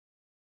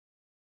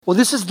Well,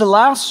 this is the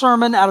last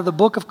sermon out of the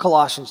book of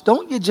Colossians.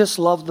 Don't you just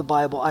love the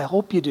Bible? I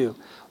hope you do.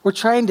 We're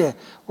trying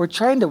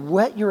to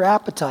whet your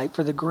appetite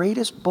for the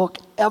greatest book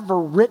ever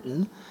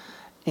written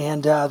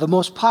and the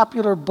most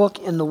popular book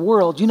in the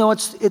world. You know,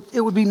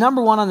 it would be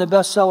number one on the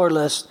bestseller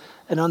list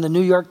and on the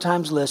New York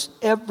Times list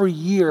every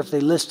year if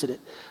they listed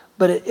it.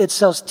 But it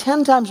sells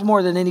 10 times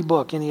more than any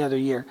book any other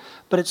year.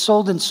 But it's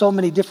sold in so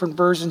many different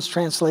versions,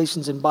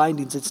 translations, and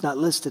bindings, it's not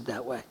listed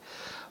that way.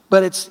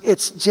 But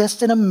it's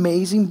just an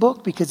amazing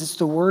book because it's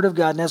the Word of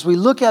God. And as we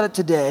look at it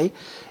today,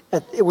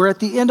 we're at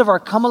the end of our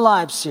Come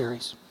Alive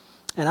series.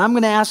 And I'm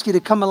going to ask you to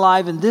come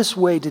alive in this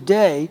way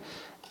today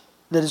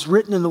that is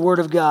written in the Word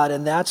of God,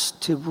 and that's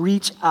to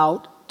reach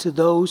out to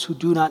those who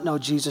do not know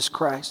Jesus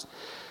Christ.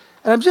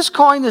 And I'm just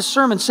calling this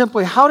sermon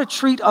simply, How to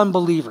Treat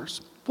Unbelievers.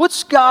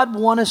 What's God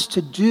want us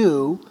to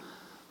do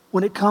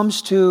when it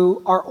comes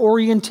to our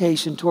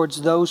orientation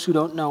towards those who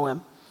don't know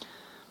Him?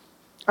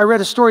 I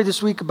read a story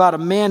this week about a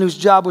man whose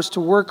job was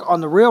to work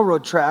on the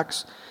railroad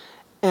tracks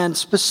and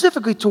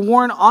specifically to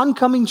warn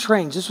oncoming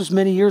trains. This was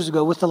many years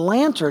ago, with a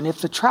lantern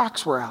if the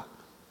tracks were out.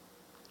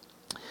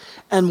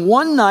 And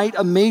one night,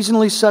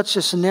 amazingly, such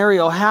a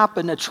scenario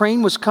happened. A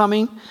train was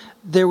coming.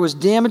 There was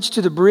damage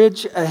to the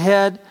bridge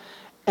ahead,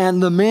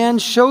 and the man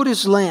showed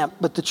his lamp,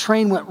 but the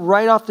train went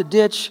right off the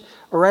ditch,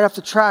 or right off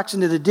the tracks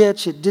into the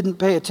ditch. It didn't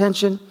pay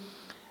attention.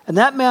 And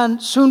that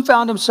man soon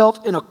found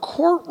himself in a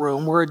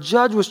courtroom where a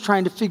judge was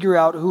trying to figure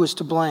out who was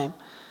to blame.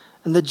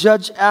 And the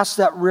judge asked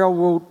that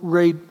railroad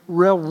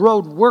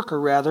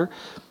worker,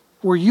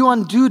 were you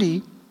on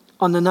duty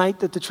on the night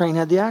that the train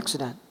had the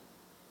accident?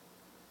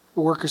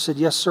 The worker said,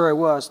 yes, sir, I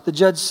was. The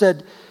judge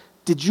said,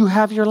 did you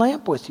have your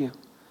lamp with you?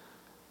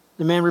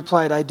 The man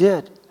replied, I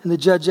did. And the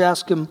judge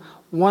asked him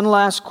one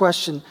last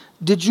question.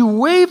 Did you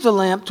wave the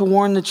lamp to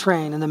warn the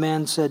train? And the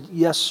man said,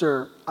 yes,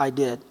 sir, I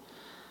did.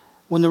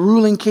 When the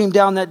ruling came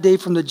down that day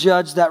from the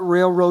judge, that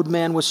railroad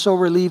man was so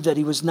relieved that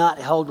he was not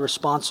held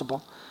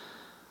responsible.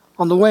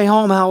 On the way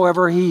home,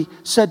 however, he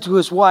said to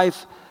his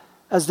wife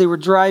as they were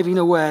driving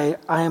away,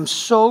 I am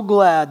so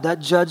glad that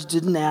judge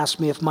didn't ask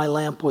me if my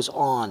lamp was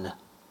on.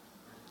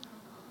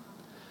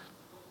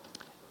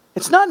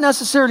 It's not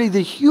necessarily the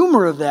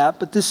humor of that,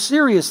 but this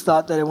serious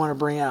thought that I want to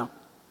bring out.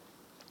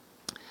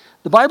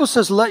 The Bible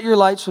says, let your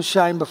light so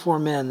shine before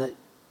men that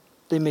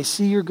they may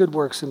see your good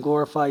works and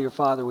glorify your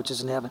Father which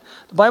is in heaven.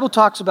 The Bible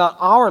talks about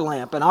our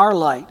lamp and our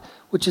light,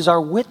 which is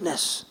our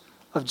witness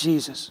of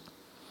Jesus.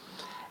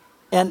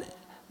 And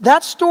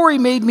that story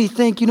made me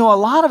think, a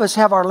lot of us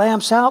have our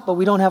lamps out, but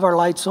we don't have our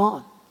lights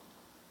on.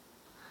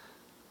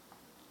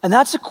 And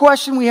that's a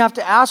question we have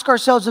to ask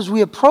ourselves as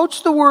we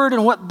approach the Word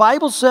and what the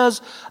Bible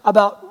says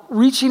about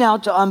reaching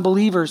out to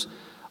unbelievers.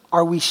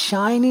 Are we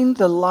shining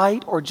the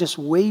light or just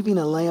waving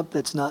a lamp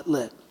that's not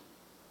lit?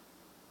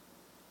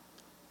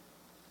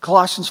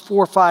 Colossians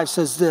 4:5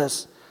 says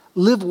this,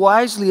 live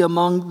wisely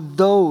among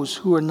those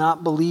who are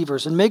not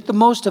believers and make the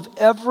most of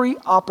every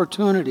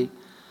opportunity.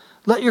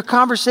 Let your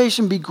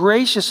conversation be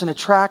gracious and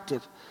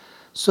attractive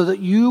so that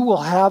you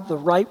will have the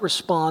right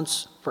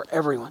response for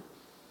everyone.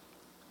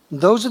 And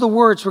those are the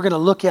words we're going to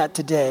look at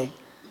today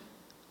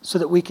so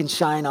that we can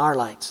shine our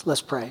lights.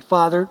 Let's pray.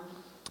 Father,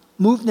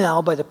 move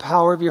now by the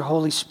power of your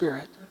Holy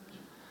Spirit.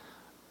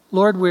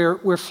 Lord,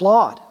 we're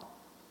flawed.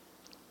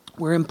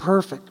 We're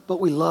imperfect,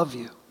 but we love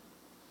you.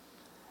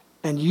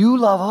 And you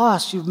love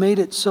us. You've made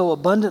it so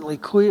abundantly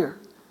clear.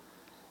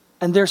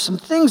 And there's some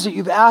things that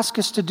you've asked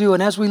us to do.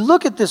 And as we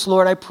look at this,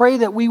 Lord, I pray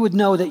that we would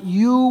know that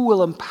you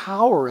will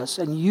empower us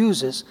and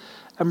use us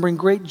and bring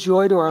great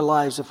joy to our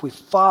lives if we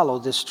follow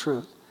this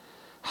truth.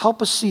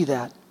 Help us see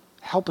that.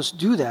 Help us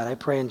do that, I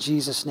pray in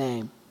Jesus'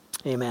 name.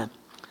 Amen.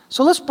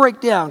 So let's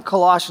break down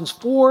Colossians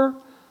 4,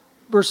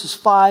 verses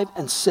 5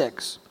 and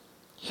 6.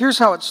 Here's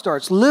how it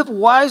starts. Live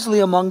wisely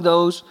among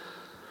those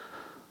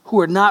who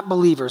are not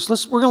believers.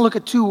 We're going to look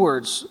at two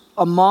words,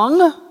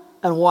 among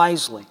and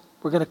wisely.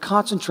 We're going to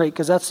concentrate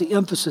because that's the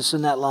emphasis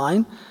in that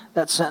line,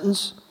 that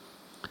sentence.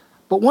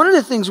 But one of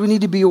the things we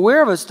need to be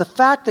aware of is the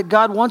fact that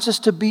God wants us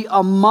to be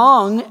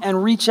among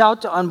and reach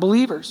out to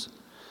unbelievers.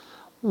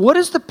 What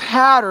is the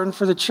pattern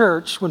for the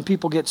church when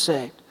people get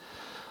saved?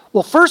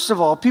 Well, first of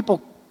all,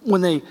 people,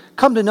 when they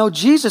come to know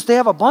Jesus, they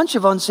have a bunch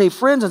of unsaved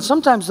friends, and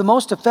sometimes the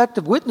most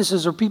effective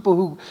witnesses are people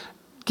who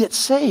get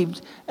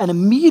saved and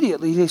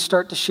immediately they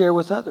start to share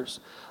with others.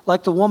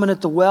 Like the woman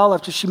at the well,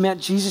 after she met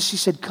Jesus, she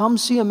said, come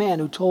see a man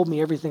who told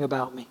me everything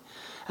about me.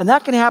 And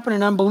that can happen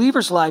in an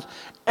unbeliever's life.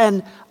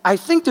 And I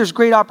think there's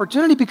great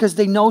opportunity because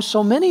they know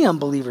so many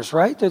unbelievers,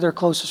 right? They're their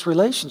closest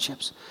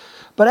relationships.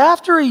 But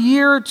after a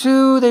year or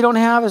two, they don't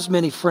have as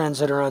many friends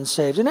that are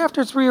unsaved. And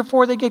after 3 or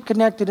 4, they get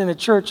connected in a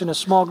church, in a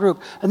small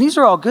group. And these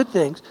are all good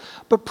things.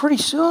 But pretty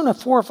soon, in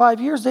 4 or 5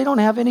 years, they don't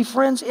have any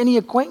friends, any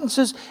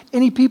acquaintances,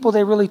 any people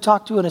they really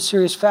talk to in a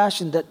serious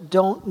fashion that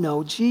don't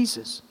know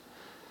Jesus.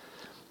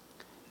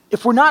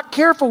 If we're not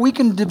careful, we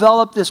can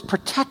develop this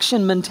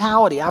protection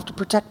mentality. I have to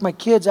protect my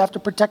kids. I have to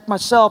protect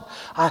myself.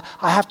 I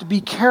have to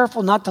be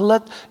careful not to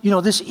let,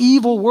 this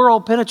evil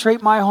world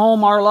penetrate my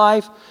home, our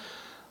life.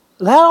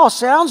 That all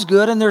sounds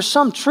good, and there's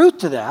some truth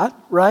to that,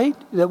 right?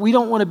 That we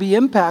don't want to be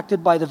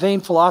impacted by the vain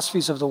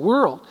philosophies of the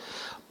world.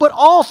 But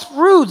all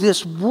through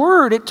this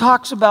word, it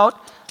talks about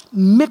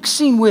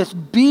mixing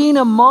with, being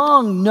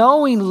among,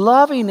 knowing,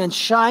 loving, and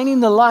shining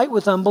the light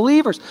with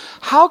unbelievers.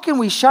 How can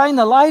we shine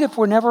the light if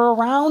we're never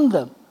around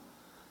them?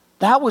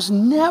 That was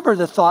never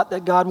the thought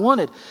that God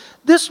wanted.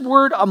 This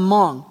word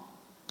among,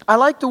 I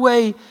like the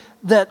way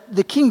that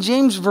the King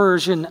James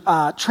Version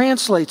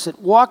translates it,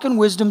 walk in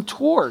wisdom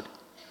toward.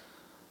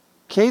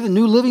 Okay, the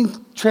New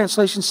Living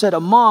Translation said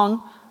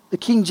among. The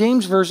King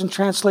James Version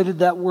translated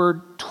that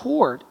word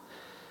toward.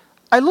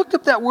 I looked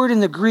up that word in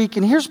the Greek,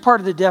 and here's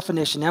part of the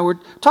definition. Now, we're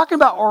talking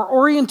about our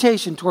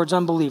orientation towards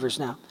unbelievers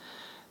now.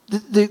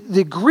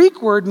 The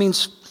Greek word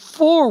means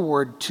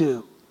forward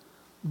to,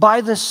 by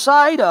the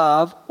side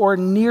of, or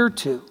near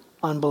to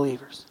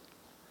unbelievers.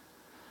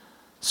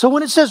 So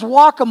when it says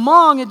walk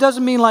among, it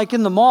doesn't mean like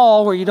in the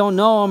mall where you don't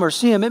know them or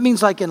see them. It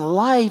means like in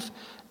life,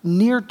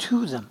 near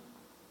to them,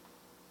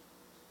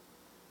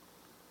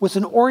 with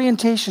an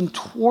orientation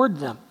toward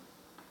them,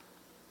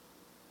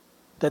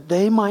 that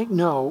they might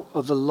know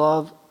of the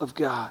love of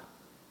God.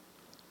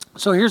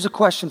 So here's a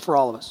question for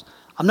all of us.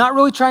 I'm not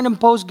really trying to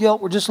impose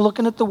guilt. We're just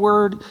looking at the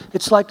word.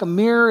 It's like a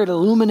mirror. It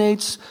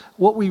illuminates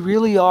what we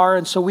really are.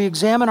 And so we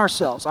examine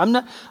ourselves. I'm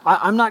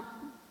not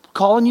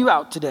calling you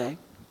out today.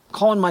 I'm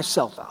calling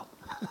myself out.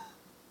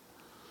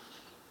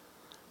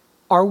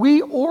 Are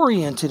we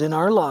oriented in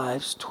our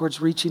lives towards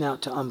reaching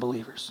out to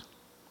unbelievers?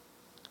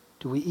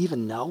 Do we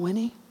even know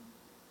any?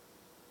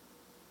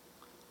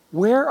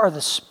 Where are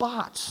the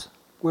spots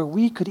where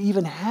we could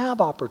even have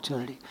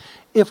opportunity?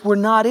 If we're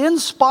not in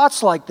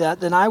spots like that,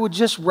 then I would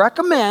just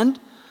recommend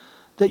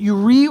that you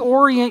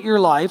reorient your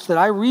life, that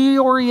I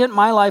reorient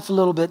my life a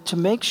little bit to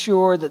make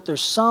sure that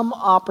there's some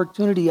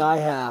opportunity I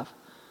have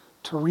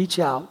to reach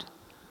out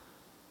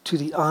to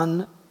the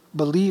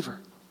unbeliever.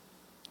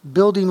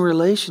 Building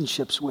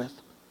relationships with,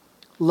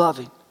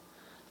 loving.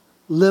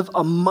 Live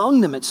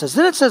among them, it says.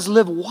 Then it says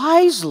live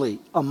wisely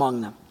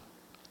among them.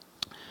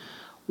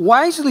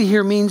 Wisely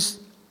here means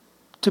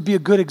to be a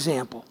good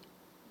example.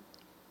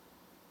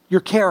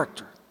 Your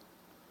character.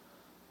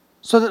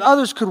 So that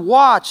others could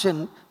watch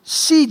and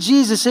see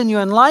Jesus in you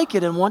and like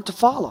it and want to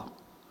follow.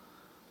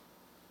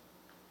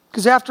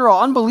 Because after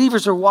all,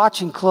 unbelievers are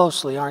watching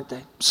closely, aren't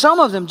they? Some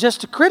of them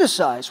just to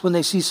criticize when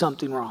they see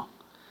something wrong.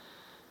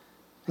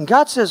 And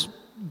God says,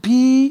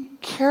 be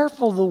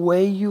careful the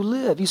way you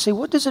live. You say,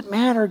 what does it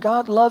matter?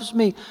 God loves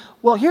me.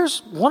 Well,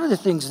 here's one of the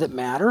things that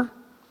matter.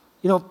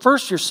 You know,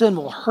 first, your sin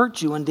will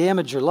hurt you and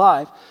damage your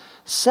life.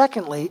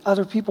 Secondly,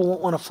 other people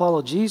won't want to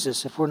follow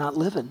Jesus if we're not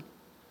living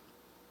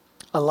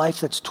a life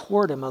that's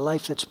toward Him, a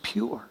life that's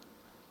pure.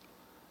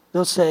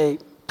 They'll say,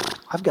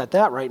 I've got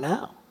that right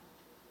now.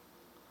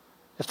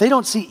 If they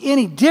don't see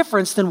any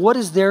difference, then what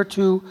is there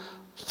to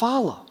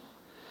follow?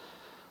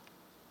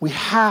 We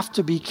have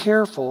to be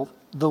careful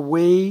the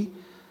way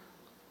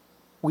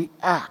we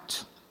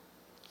act,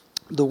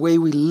 the way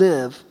we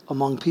live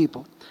among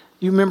people.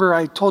 You remember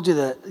I told you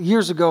that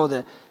years ago,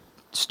 the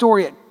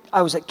story,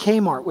 I was at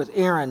Kmart with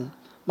Aaron,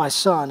 my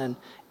son, and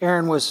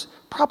Aaron was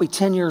probably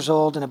 10 years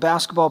old and a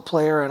basketball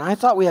player, and I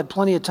thought we had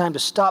plenty of time to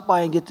stop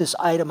by and get this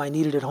item I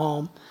needed at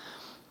home.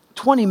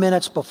 20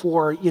 minutes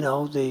before,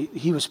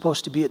 he was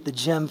supposed to be at the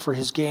gym for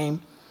his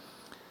game.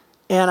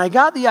 And I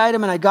got the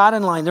item and I got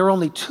in line. There were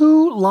only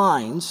 2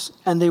 lines,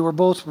 and they were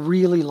both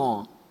really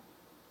long.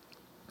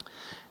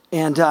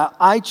 And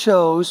I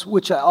chose,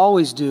 which I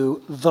always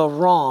do, the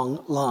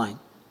wrong line.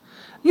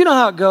 You know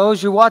how it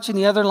goes. You're watching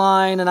the other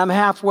line, and I'm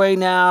halfway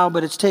now,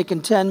 but it's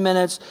taken 10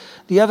 minutes.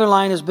 The other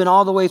line has been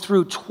all the way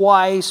through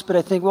twice, but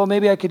I think, well,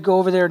 maybe I could go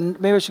over there.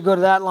 Maybe I should go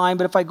to that line,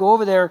 but if I go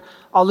over there,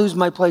 I'll lose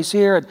my place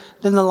here. And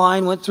then the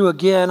line went through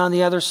again on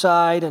the other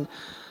side. And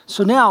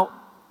so now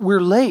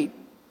we're late.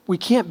 We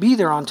can't be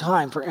there on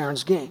time for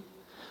Aaron's game.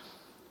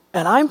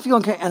 And I'm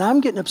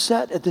getting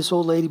upset at this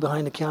old lady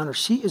behind the counter.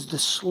 She is the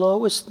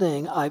slowest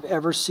thing I've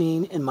ever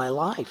seen in my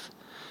life.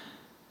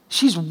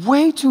 She's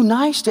way too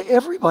nice to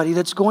everybody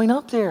that's going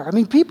up there. I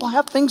mean, people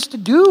have things to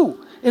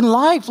do in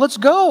life. Let's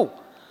go.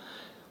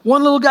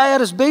 One little guy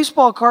had his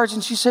baseball cards,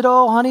 and she said,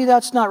 oh, honey,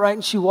 that's not right.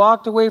 And she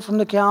walked away from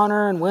the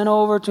counter and went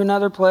over to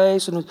another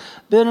place and was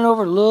bending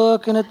over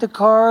looking at the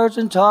cards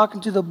and talking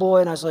to the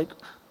boy. And I was like,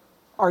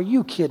 are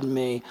you kidding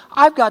me?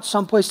 I've got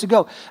someplace to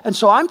go. And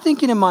so I'm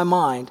thinking in my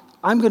mind,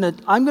 I'm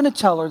gonna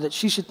tell her that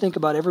she should think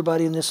about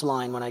everybody in this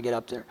line when I get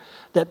up there.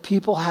 That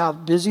people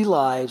have busy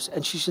lives,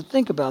 and she should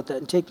think about that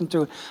and take them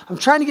through it. I'm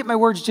trying to get my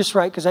words just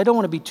right because I don't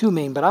want to be too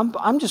mean, but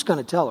I'm just going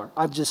to tell her.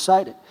 I've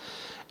decided.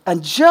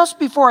 And just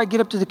before I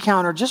get up to the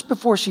counter, just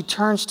before she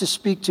turns to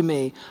speak to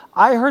me,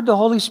 I heard the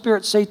Holy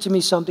Spirit say to me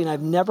something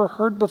I've never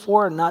heard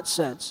before and not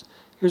since.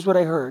 Here's what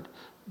I heard.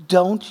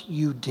 Don't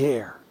you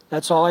dare.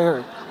 That's all I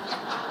heard.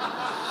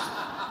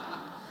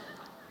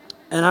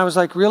 And I was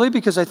like, really?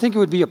 Because I think it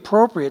would be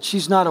appropriate.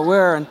 She's not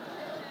aware.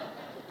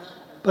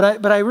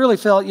 But I really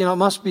felt, it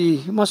must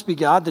be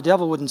God. The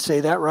devil wouldn't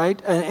say that,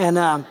 right?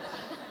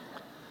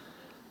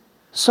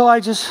 So I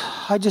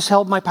just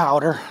held my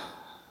powder.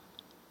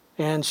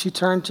 And she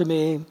turned to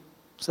me,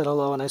 said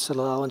hello, and I said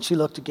hello. And she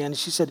looked again, and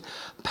she said,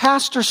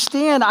 Pastor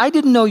Stan, I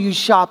didn't know you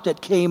shopped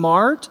at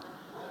Kmart.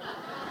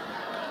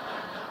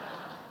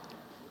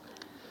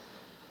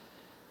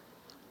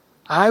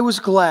 I was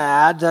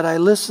glad that I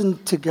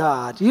listened to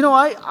God. You know,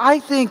 I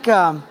think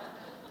God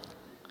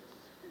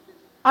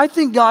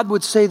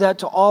would say that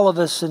to all of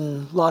us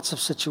in lots of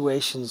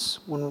situations.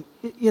 When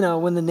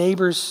the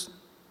neighbor's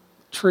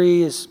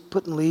tree is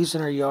putting leaves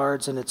in our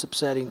yards and it's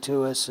upsetting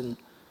to us, and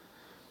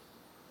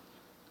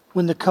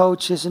when the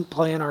coach isn't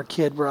playing our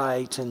kid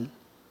right, and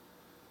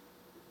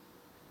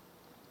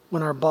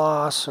when our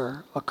boss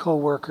or a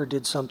coworker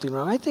did something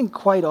wrong. I think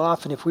quite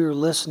often if we were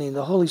listening,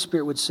 the Holy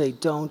Spirit would say,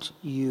 don't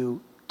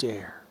you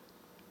dare.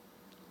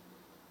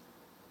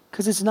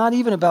 Because it's not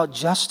even about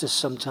justice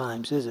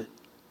sometimes, is it?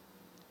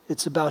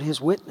 It's about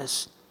his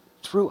witness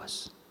through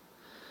us.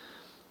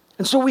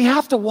 And so we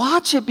have to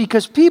watch it,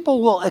 because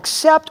people will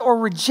accept or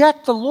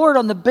reject the Lord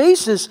on the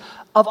basis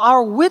of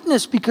our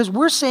witness, because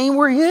we're saying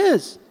we're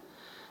his.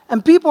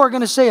 And people are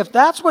going to say, if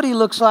that's what he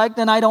looks like,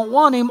 then I don't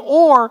want him.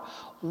 Or,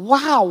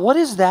 wow, what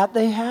is that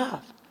they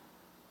have?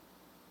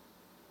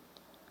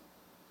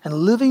 And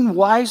living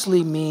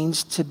wisely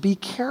means to be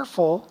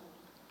careful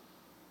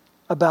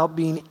about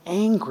being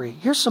angry.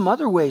 Here's some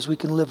other ways we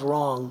can live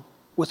wrong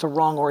with a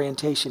wrong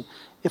orientation.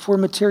 If we're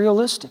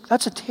materialistic,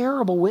 that's a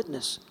terrible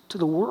witness to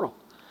the world.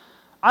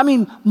 I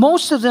mean,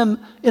 most of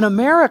them in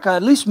America,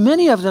 at least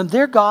many of them,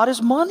 their God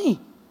is money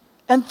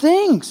and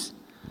things.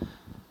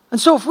 And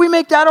so if we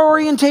make that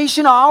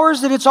orientation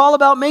ours, that it's all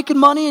about making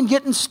money and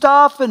getting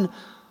stuff, and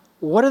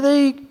what are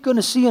they going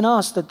to see in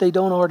us that they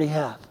don't already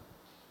have?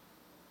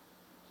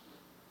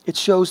 It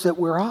shows that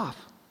we're off.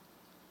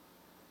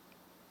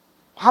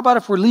 How about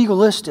if we're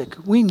legalistic?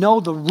 We know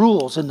the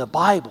rules in the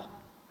Bible.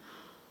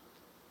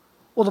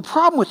 Well, the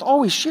problem with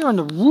always sharing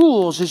the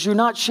rules is you're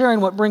not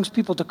sharing what brings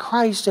people to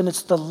Christ, and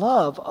it's the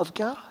love of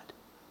God.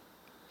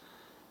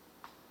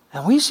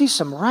 And we see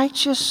some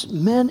righteous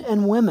men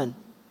and women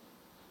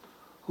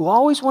who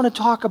always want to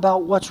talk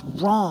about what's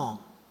wrong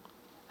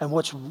and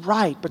what's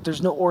right, but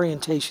there's no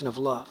orientation of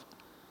love.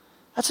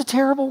 That's a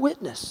terrible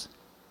witness.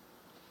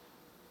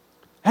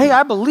 Hey,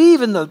 I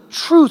believe in the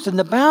truth and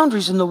the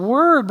boundaries in the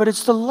Word, but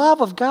it's the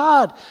love of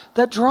God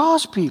that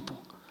draws people.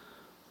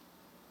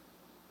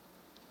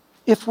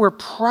 If we're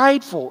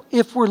prideful,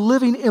 if we're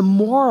living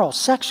immoral,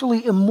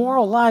 sexually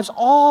immoral lives,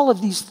 all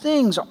of these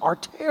things are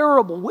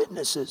terrible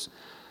witnesses.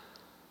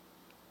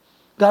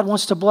 God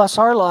wants to bless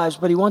our lives,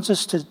 but he wants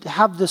us to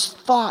have this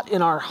thought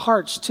in our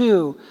hearts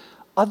too.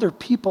 Other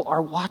people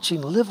are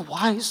watching. Live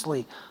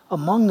wisely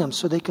among them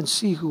so they can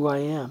see who I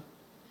am.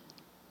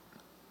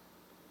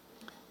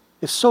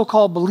 If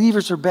so-called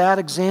believers are bad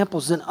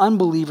examples, then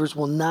unbelievers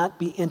will not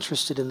be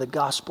interested in the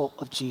gospel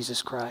of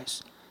Jesus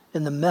Christ,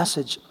 in the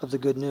message of the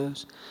good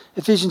news.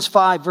 Ephesians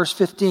 5, verse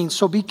 15.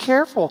 So be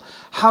careful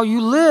how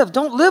you live.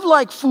 Don't live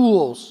like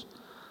fools,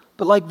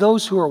 but like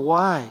those who are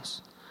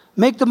wise.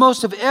 Make the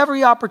most of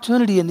every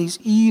opportunity in these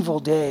evil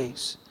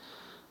days.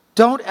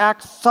 Don't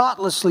act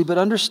thoughtlessly, but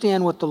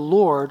understand what the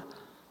Lord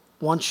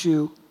wants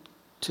you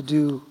to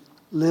do.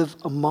 Live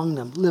among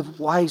them. Live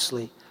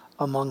wisely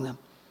among them.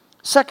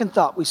 Second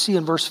thought we see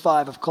in verse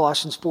 5 of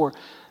Colossians 4.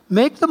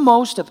 Make the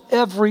most of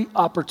every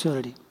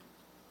opportunity.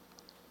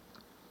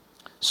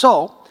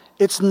 So,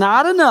 it's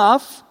not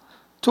enough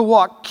to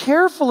walk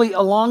carefully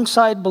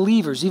alongside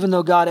believers, even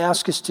though God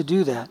asks us to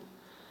do that.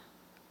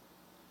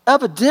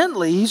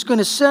 Evidently, he's going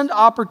to send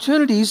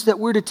opportunities that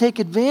we're to take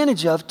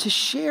advantage of to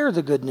share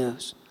the good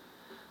news.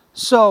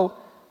 So,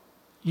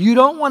 you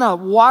don't want to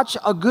watch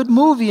a good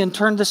movie and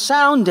turn the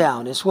sound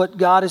down, is what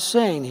God is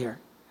saying here.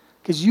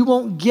 Because you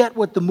won't get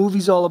what the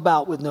movie's all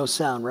about with no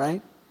sound,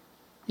 right?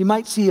 You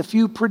might see a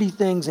few pretty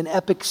things and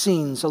epic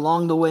scenes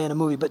along the way in a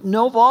movie, but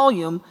no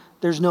volume,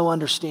 there's no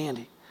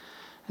understanding.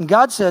 And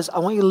God says, I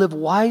want you to live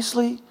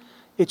wisely.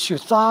 It's your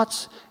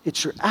thoughts,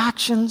 it's your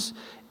actions.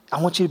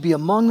 I want you to be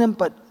among them,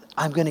 but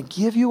I'm going to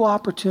give you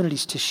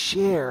opportunities to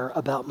share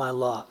about my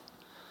love.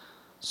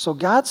 So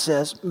God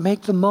says,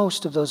 make the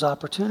most of those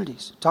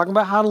opportunities. Talking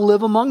about how to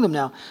live among them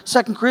now.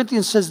 2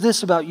 Corinthians says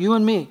this about you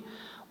and me.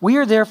 We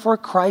are therefore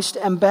Christ's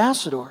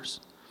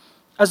ambassadors,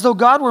 as though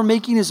God were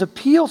making his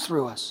appeal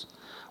through us.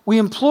 We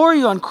implore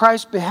you on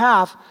Christ's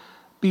behalf,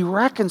 be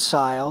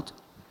reconciled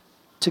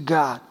to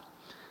God.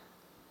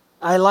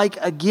 I like,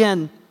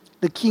 again,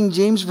 the King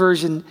James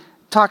Version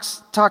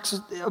talks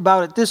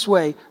about it this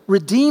way.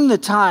 Redeem the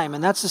time,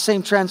 and that's the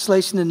same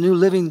translation, the New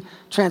Living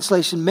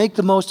Translation. Make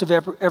the most of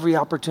every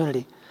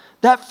opportunity.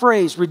 That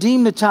phrase,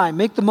 redeem the time,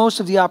 make the most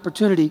of the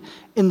opportunity,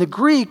 in the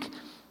Greek,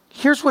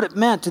 here's what it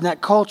meant in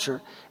that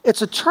culture.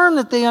 It's a term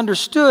that they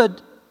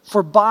understood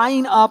for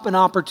buying up an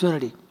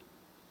opportunity.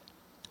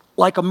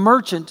 Like a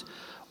merchant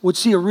would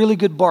see a really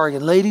good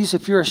bargain. Ladies,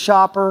 if you're a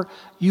shopper,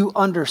 you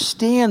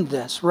understand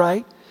this,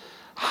 right?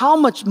 How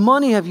much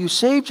money have you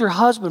saved your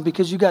husband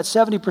because you got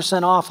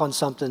 70% off on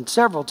something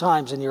several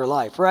times in your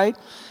life, right?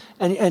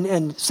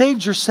 And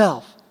saved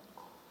yourself.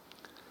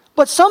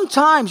 But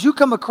sometimes you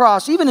come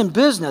across, even in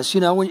business,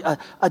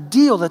 a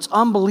deal that's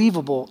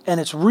unbelievable and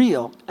it's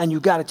real, and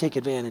you've got to take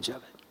advantage of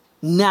it.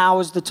 Now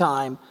is the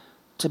time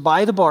to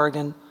buy the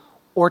bargain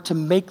or to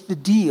make the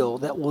deal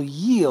that will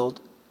yield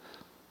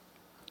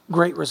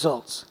great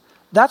results.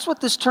 That's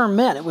what this term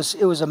meant. It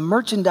was a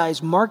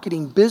merchandise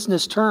marketing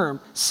business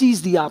term,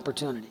 seize the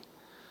opportunity.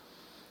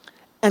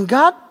 And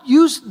God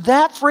used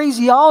that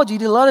phraseology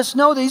to let us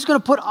know that he's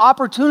going to put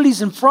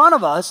opportunities in front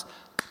of us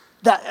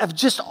that have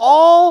just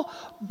all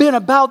been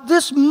about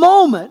this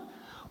moment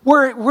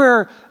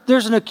where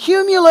there's an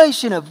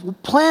accumulation of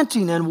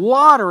planting and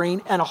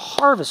watering and a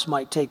harvest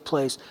might take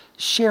place.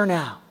 Share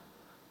now.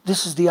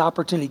 This is the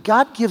opportunity.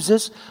 God gives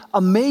us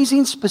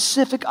amazing,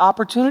 specific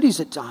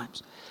opportunities at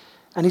times.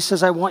 And he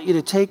says, I want you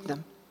to take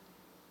them.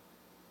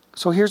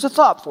 So here's a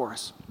thought for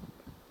us.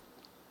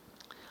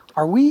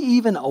 Are we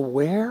even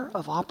aware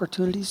of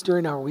opportunities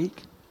during our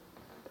week?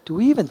 Do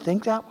we even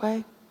think that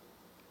way?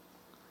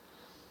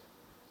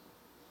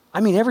 I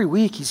mean, every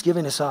week he's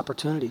giving us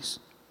opportunities.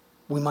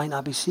 We might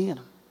not be seeing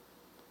them,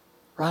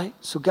 right?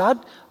 So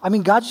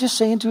God's just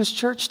saying to his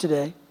church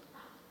today,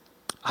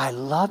 I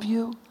love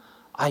you.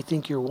 I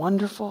think you're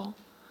wonderful.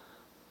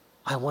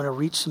 I want to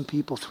reach some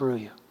people through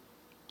you.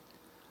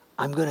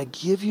 I'm going to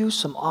give you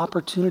some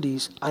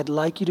opportunities. I'd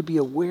like you to be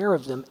aware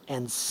of them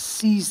and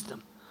seize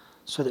them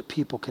so that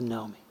people can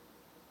know me.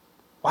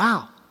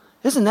 Wow.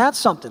 Isn't that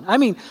something? I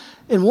mean,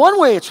 in one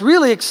way, it's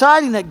really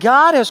exciting that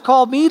God has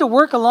called me to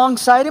work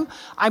alongside him.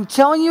 I'm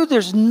telling you,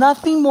 there's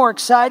nothing more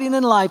exciting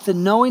in life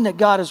than knowing that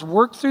God has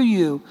worked through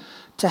you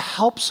to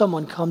help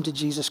someone come to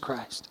Jesus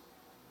Christ.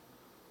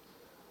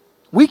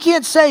 We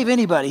can't save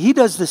anybody. He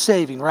does the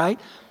saving, right?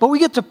 But we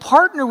get to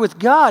partner with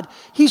God.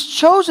 He's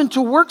chosen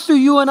to work through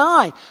you and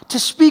I, to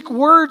speak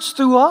words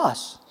through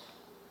us.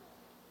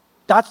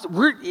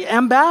 We're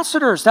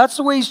ambassadors. That's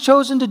the way he's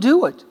chosen to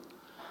do it.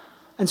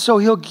 And so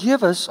he'll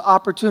give us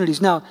opportunities.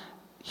 Now,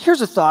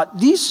 here's a thought.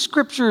 These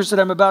scriptures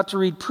that I'm about to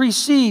read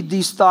precede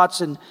these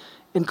thoughts in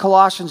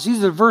Colossians. These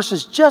are the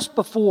verses just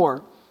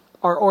before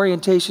our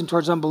orientation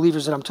towards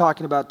unbelievers that I'm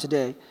talking about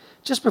today.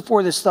 Just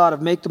before this thought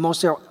of make the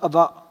most of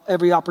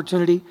every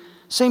opportunity.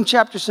 Same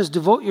chapter says,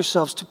 devote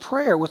yourselves to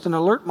prayer with an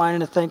alert mind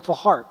and a thankful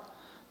heart.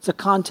 It's a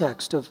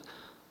context of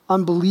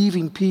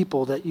unbelieving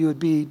people that you would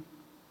be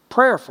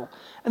prayerful.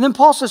 And then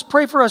Paul says,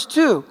 pray for us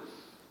too,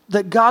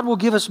 that God will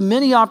give us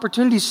many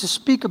opportunities to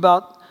speak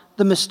about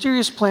the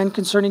mysterious plan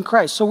concerning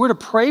Christ. So we're to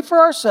pray for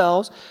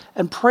ourselves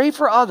and pray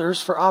for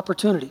others for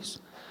opportunities.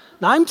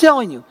 Now I'm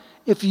telling you,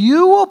 if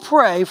you will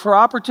pray for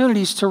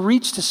opportunities to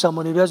reach to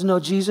someone who doesn't know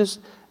Jesus,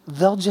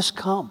 they'll just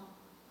come.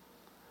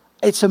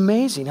 It's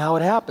amazing how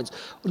it happens.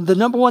 The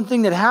number one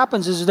thing that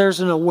happens is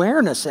there's an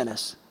awareness in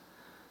us.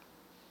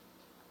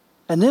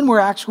 And then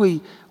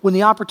when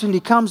the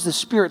opportunity comes, the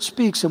Spirit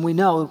speaks and we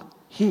know,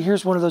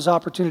 here's one of those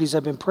opportunities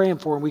I've been praying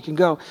for, and we can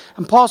go.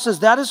 And Paul says,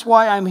 that is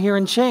why I'm here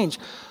in change.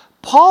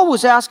 Paul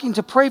was asking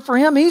to pray for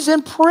him. He's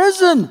in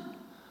prison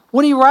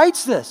when he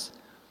writes this.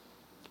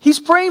 He's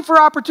praying for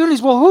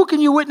opportunities. Well, who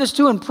can you witness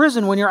to in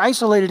prison when you're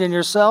isolated in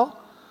your cell?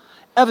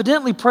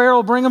 Evidently, prayer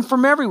will bring them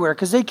from everywhere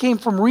because they came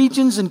from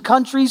regions and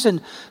countries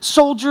and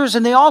soldiers,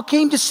 and they all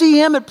came to see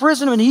him at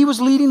prison, and he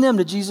was leading them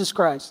to Jesus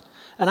Christ.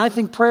 And I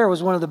think prayer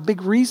was one of the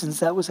big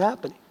reasons that was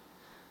happening.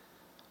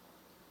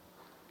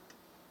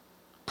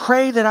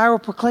 Pray that I will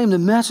proclaim the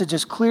message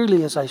as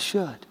clearly as I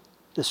should,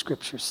 the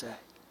scriptures say.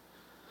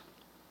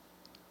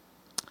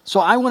 So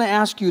I want to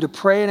ask you to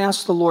pray and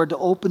ask the Lord to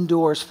open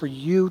doors for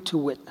you to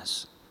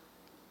witness.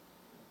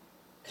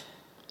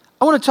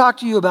 I want to talk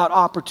to you about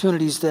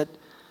opportunities that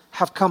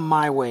have come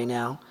my way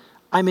now.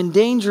 I'm in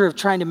danger of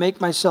trying to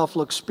make myself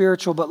look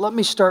spiritual, but let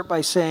me start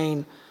by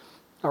saying,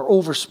 or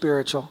over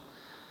spiritual.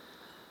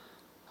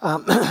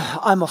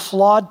 I'm a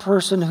flawed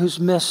person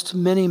who's missed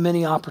many,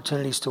 many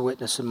opportunities to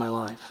witness in my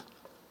life.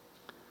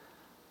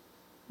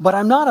 But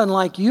I'm not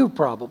unlike you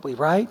probably,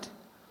 right?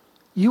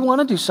 You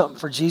want to do something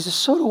for Jesus,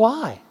 so do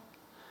I.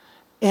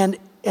 And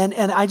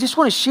I just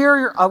want to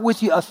share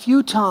with you a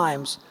few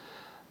times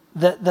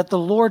that the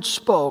Lord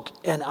spoke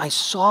and I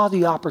saw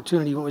the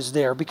opportunity when it was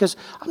there, because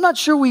I'm not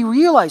sure we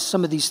realize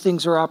some of these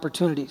things are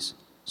opportunities.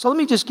 So let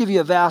me just give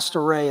you a vast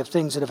array of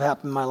things that have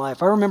happened in my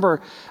life. I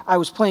remember I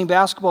was playing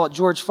basketball at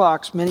George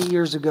Fox many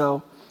years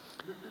ago,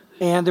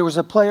 and there was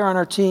a player on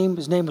our team.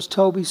 His name was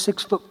Toby,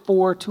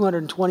 6'4",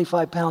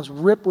 225 pounds,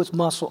 ripped with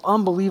muscle,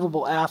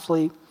 unbelievable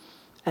athlete,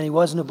 and he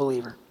wasn't a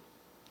believer.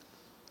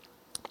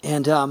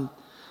 And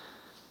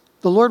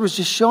the Lord was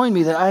just showing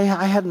me that I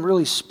hadn't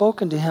really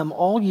spoken to him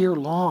all year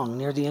long,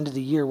 near the end of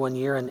the year one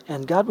year,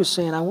 and God was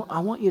saying, I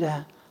want you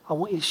to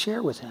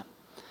share with him.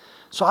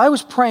 So I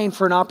was praying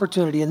for an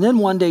opportunity, and then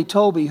one day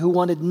Toby, who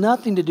wanted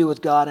nothing to do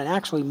with God and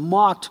actually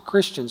mocked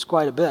Christians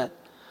quite a bit,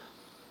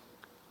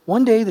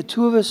 one day the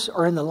two of us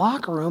are in the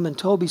locker room, and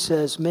Toby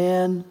says,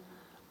 man,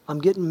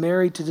 I'm getting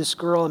married to this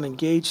girl, I'm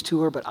engaged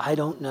to her, but I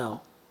don't know.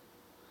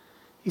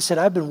 He said,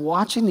 I've been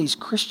watching these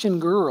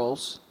Christian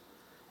girls,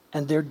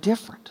 and they're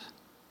different.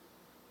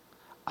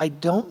 I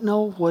don't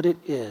know what it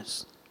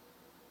is.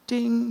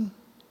 Ding.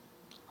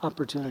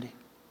 Opportunity.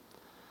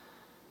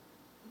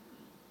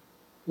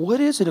 what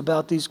is it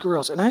about these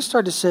girls? And I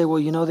started to say,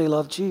 well, they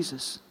love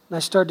Jesus. And I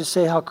started to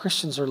say how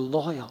Christians are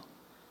loyal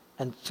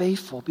and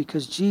faithful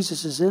because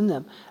Jesus is in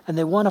them. And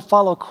they want to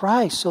follow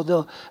Christ,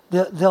 so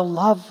they'll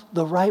love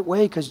the right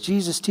way because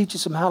Jesus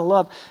teaches them how to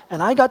love.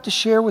 And I got to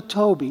share with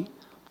Toby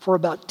for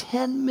about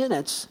 10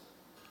 minutes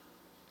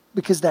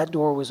because that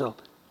door was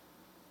open.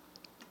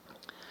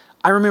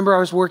 I remember I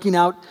was working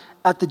out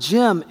at the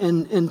gym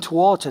in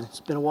Tualatin. It's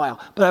been a while.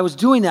 But I was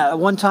doing that at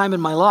one time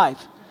in my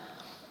life.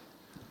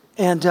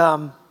 And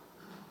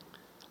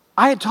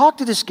I had talked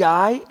to this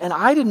guy, and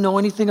I didn't know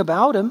anything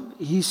about him.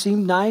 He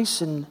seemed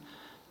nice, and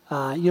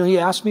he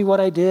asked me what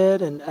I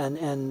did,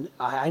 and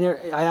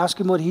I asked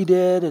him what he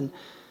did. And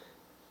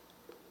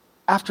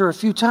after a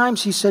few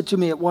times, he said to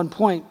me at one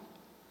point,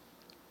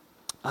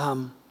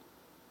 my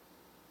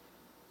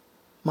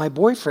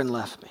boyfriend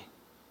left me.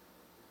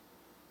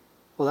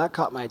 Well, that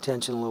caught my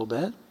attention a little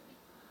bit.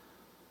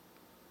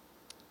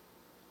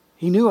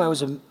 He knew I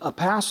was a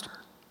pastor.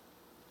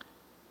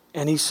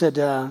 And he said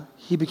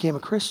he became a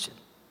Christian.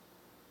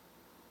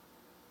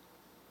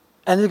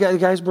 And the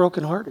guy's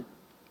brokenhearted.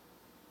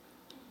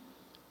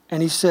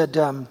 And he said,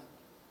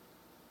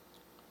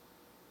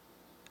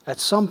 at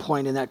some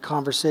point in that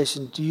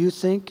conversation, do you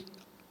think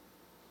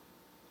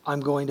I'm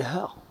going to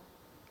hell?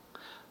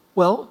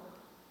 Well,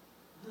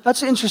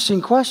 that's an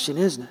interesting question,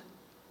 isn't it?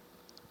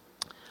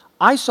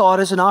 I saw it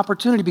as an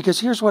opportunity because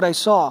here's what I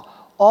saw.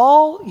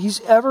 All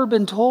he's ever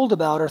been told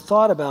about or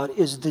thought about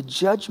is the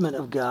judgment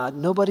of God.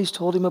 Nobody's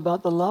told him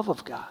about the love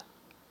of God.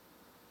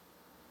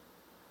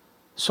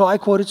 So I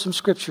quoted some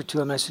scripture to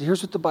him. I said,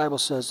 here's what the Bible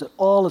says, that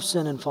all have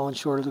sinned and fallen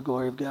short of the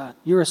glory of God.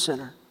 You're a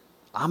sinner.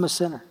 I'm a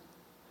sinner.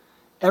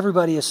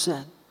 Everybody has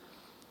sinned.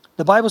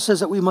 The Bible says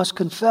that we must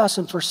confess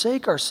and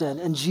forsake our sin,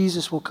 and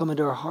Jesus will come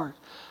into our heart.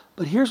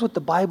 But here's what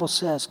the Bible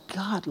says.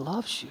 God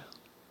loves you.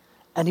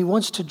 And he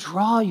wants to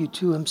draw you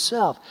to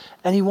himself.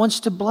 And he wants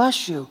to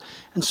bless you.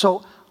 And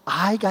so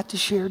I got to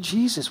share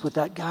Jesus with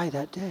that guy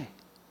that day.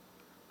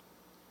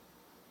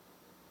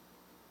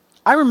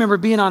 I remember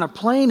being on a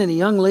plane and a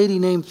young lady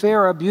named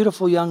Farah, a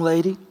beautiful young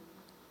lady.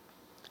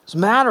 As a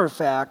matter of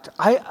fact,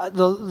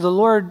 the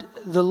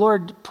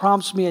Lord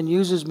prompts me and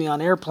uses me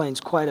on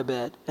airplanes quite a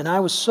bit. And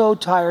I was so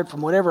tired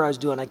from whatever I was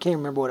doing, I can't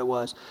remember what it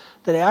was,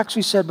 that I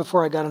actually said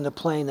before I got on the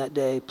plane that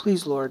day,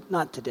 please, Lord,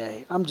 not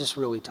today. I'm just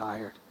really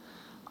tired.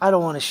 I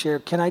don't want to share.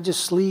 Can I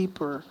just sleep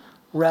or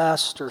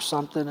rest or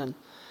something? And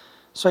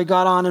so I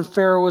got on and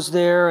Farah was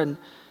there and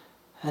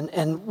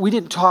we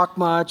didn't talk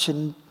much.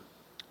 And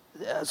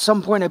at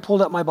some point I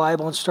pulled up my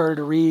Bible and started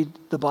to read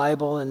the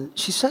Bible. And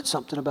she said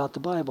something about the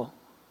Bible.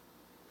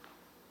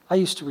 I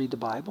used to read the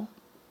Bible.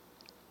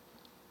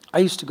 I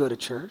used to go to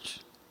church.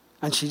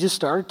 And she just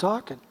started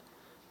talking.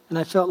 And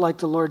I felt like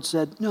the Lord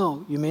said,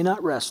 no, you may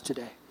not rest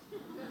today.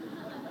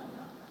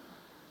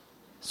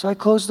 So I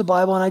closed the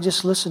Bible and I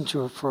just listened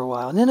to her for a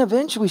while. And then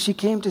eventually she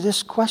came to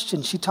this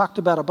question. She talked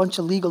about a bunch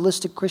of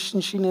legalistic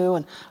Christians she knew,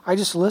 and I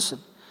just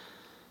listened.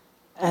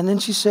 And then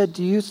she said,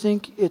 do you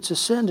think it's a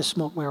sin to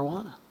smoke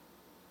marijuana?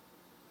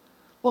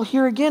 Well,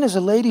 here again is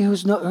a lady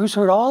who's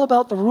heard all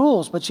about the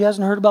rules, but she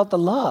hasn't heard about the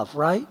love,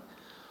 right?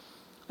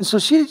 And so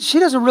she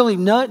doesn't really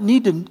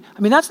need to,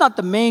 that's not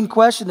the main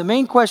question. The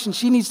main question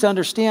she needs to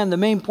understand, the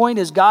main point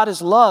is God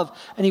is love,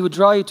 and he would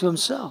draw you to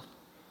himself.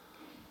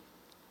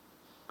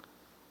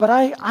 But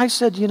I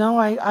said,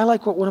 I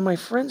like what one of my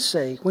friends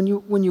say. When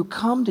you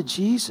come to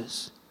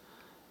Jesus,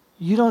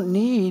 you don't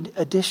need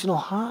additional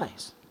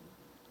highs.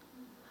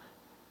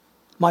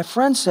 My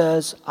friend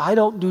says, I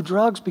don't do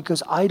drugs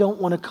because I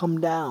don't want to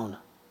come down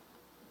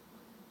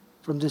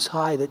from this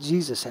high that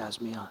Jesus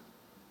has me on.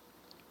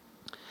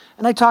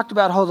 And I talked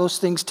about how those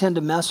things tend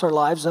to mess our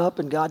lives up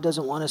and God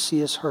doesn't want to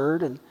see us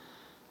hurt. And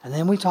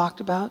then we talked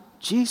about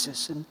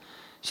Jesus. And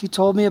she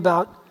told me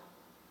about,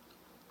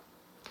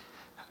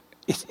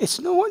 it's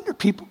no wonder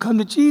people come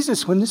to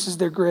Jesus when this is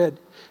their grid.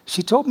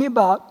 She told me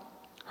about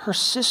her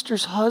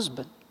sister's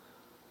husband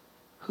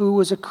who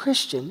was a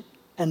Christian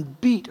and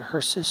beat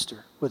her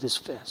sister with his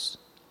fist.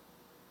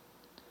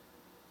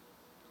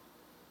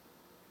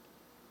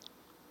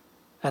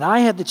 And I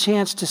had the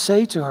chance to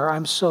say to her,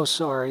 I'm so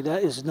sorry.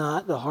 That is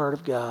not the heart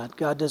of God.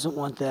 God doesn't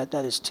want that.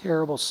 That is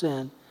terrible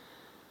sin.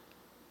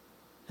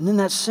 And then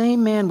that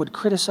same man would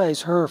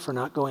criticize her for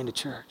not going to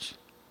church.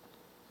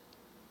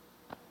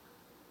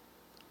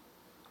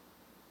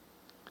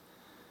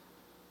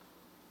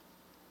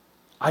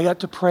 I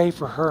got to pray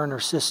for her and her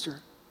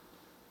sister.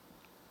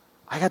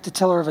 I got to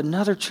tell her of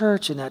another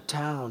church in that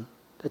town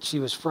that she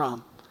was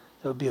from.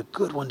 That would be a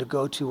good one to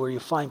go to where you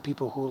find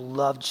people who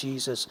love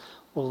Jesus,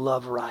 will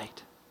love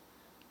right,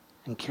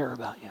 and care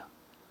about you.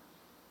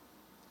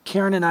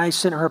 Karen and I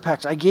sent her a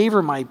package. I gave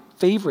her my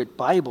favorite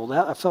Bible.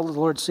 I felt the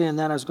Lord saying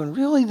that. I was going,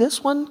 really,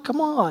 this one?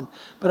 Come on.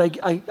 But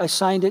I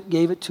signed it,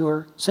 gave it to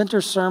her, sent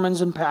her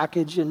sermons and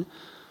package. And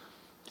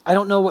I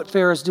don't know what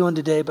Farah's doing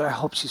today, but I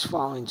hope she's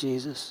following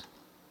Jesus.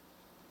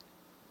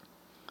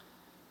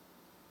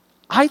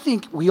 I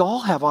think we all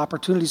have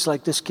opportunities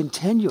like this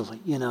continually,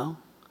 and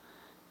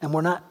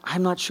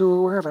I'm not sure we're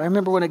aware of it. I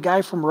remember when a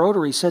guy from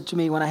Rotary said to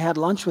me when I had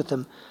lunch with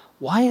him,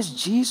 Why is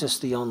Jesus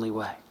the only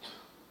way?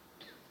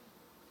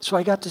 So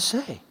I got to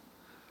say,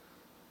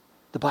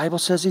 the Bible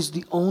says he's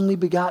the only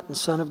begotten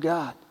Son of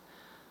God.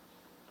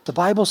 The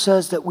Bible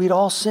says that we'd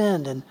all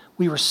sinned and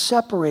we were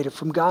separated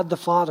from God the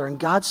Father, and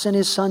God sent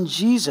his Son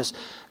Jesus,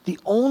 the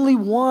only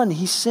one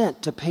he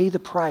sent to pay the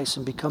price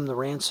and become the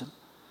ransom.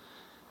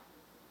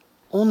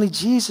 Only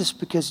Jesus,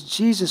 because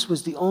Jesus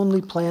was the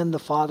only plan the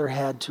Father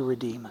had to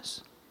redeem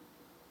us.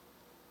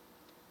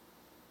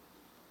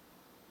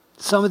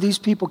 Some of these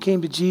people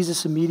came to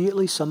Jesus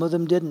immediately, some of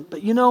them didn't.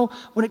 But you know,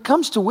 when it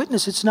comes to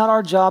witness, it's not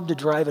our job to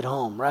drive it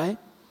home, right?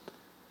 I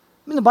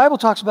mean, the Bible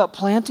talks about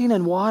planting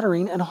and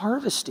watering and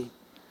harvesting.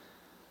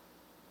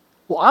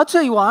 Well, I'll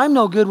tell you why I'm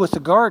no good with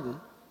the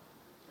garden.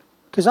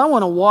 Because I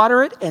want to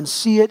water it and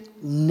see it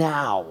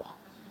now.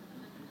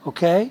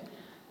 Okay?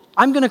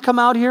 I'm going to come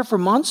out here for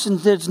months and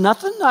there's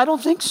nothing? I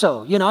don't think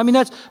so. You know, I mean,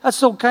 that's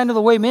so kind of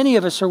the way many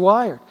of us are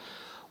wired.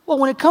 Well,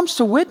 when it comes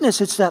to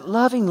witness, it's that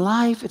loving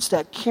life. It's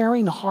that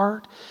caring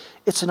heart.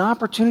 It's an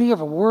opportunity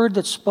of a word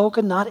that's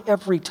spoken. Not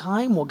every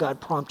time will God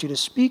prompt you to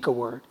speak a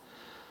word.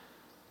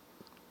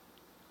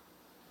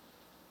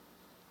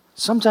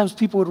 Sometimes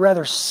people would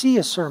rather see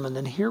a sermon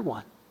than hear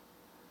one.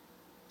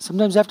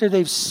 Sometimes after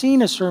they've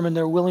seen a sermon,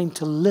 they're willing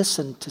to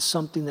listen to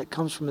something that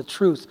comes from the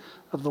truth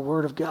of the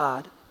Word of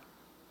God.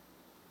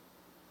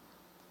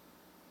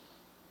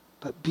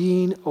 But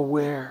being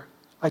aware.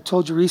 I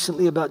told you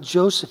recently about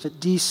Joseph at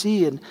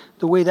D.C. and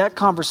the way that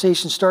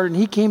conversation started.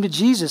 And he came to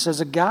Jesus as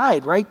a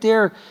guide right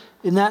there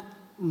in that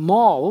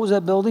mall. What was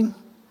that building?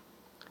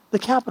 The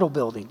Capitol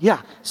building.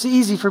 Yeah, it's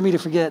easy for me to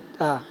forget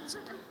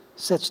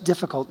such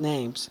difficult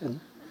names and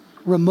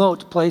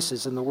remote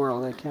places in the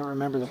world. I can't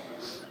remember them.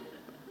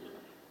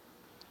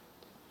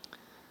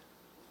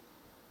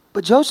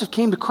 But Joseph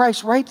came to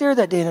Christ right there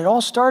that day, and it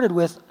all started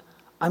with,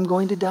 I'm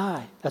going to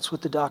die. That's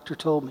what the doctor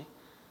told me.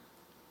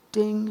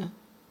 Ding.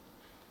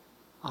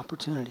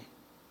 Opportunity.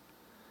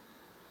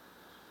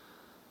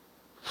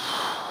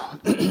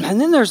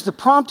 And then there's the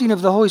prompting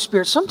of the Holy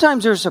Spirit.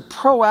 Sometimes there's a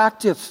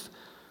proactive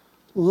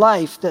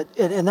life,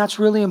 and that's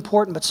really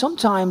important, but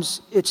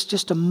sometimes it's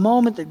just a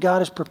moment that God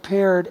has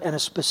prepared and a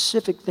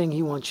specific thing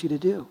he wants you to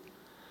do.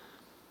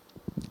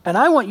 And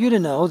I want you to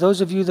know,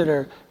 those of you that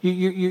are,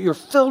 you're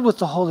filled with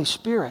the Holy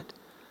Spirit,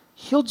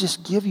 he'll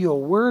just give you a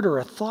word or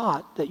a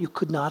thought that you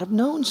could not have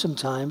known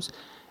sometimes,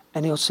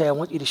 and he'll say, I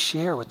want you to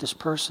share with this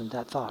person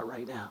that thought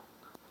right now.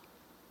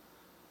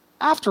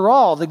 After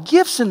all, the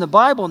gifts in the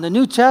Bible in the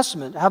New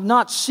Testament have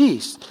not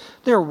ceased.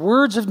 They're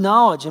words of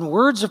knowledge and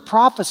words of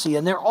prophecy,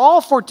 and they're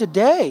all for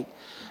today.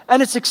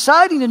 And it's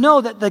exciting to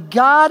know that the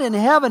God in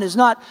heaven is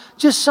not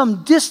just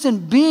some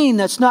distant being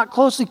that's not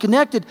closely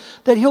connected,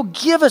 that he'll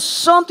give us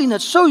something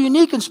that's so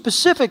unique and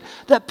specific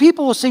that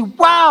people will say,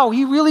 wow,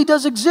 he really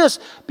does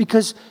exist,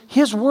 because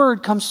his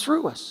word comes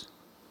through us.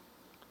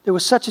 There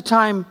was such a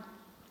time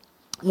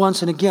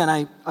once, and again,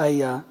 I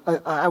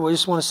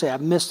just want to say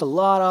I've missed a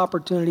lot of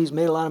opportunities,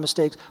 made a lot of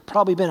mistakes,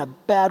 probably been a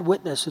bad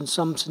witness in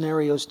some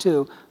scenarios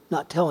too.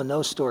 Not telling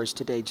those stories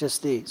today,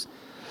 just these.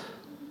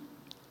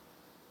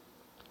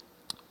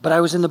 But I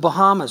was in the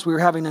Bahamas. We were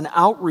having an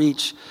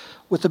outreach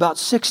with about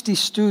 60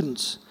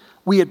 students.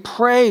 We had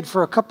prayed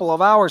for a couple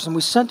of hours and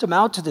we sent them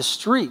out to the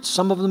streets.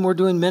 Some of them were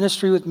doing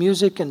ministry with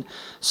music, and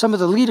some of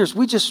the leaders,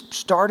 we just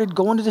started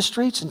going to the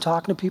streets and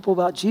talking to people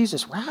about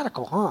Jesus.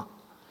 Radical, huh?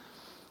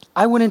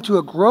 I went into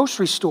a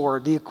grocery store,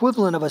 the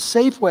equivalent of a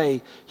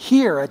Safeway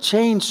here, a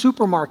chain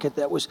supermarket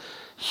that was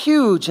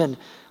huge. And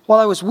while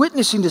I was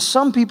witnessing to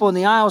some people in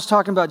the aisles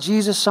talking about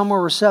Jesus, some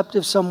were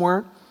receptive, some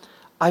weren't,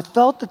 I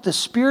felt that the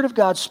Spirit of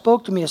God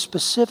spoke to me a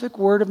specific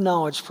word of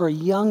knowledge for a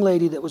young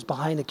lady that was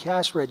behind the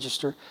cash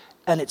register,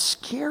 and it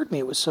scared me.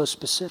 It was so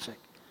specific.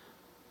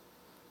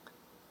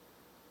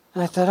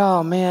 And I thought,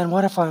 oh man,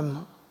 what if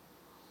I'm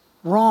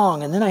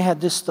wrong? And then I had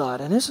this thought,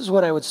 and this is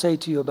what I would say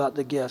to you about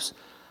the gifts.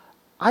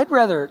 I'd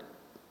rather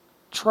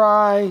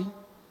try,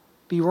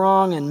 be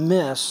wrong, and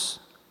miss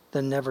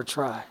than never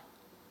try.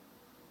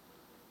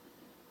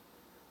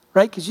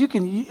 Right? Because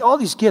all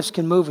these gifts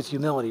can move with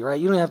humility,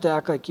 right? You don't have to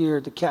act like you're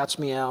the cat's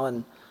meow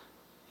and,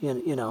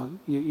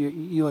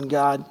 you and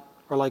God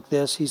are like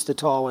this. He's the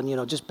tall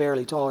one, just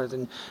barely taller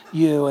than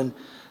you. And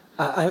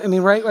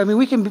right? I mean,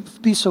 we can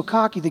be so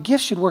cocky. The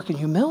gift should work in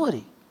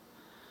humility.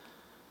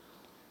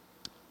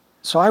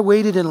 So I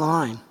waited in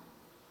line.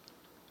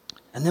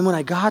 And then when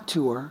I got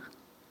to her,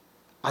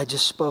 I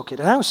just spoke it.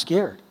 And I was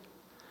scared.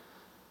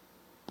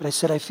 But I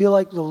said, I feel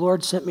like the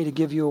Lord sent me to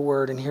give you a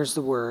word, and here's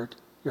the word.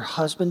 Your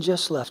husband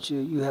just left you.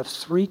 You have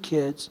 3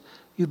 kids.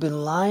 You've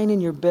been lying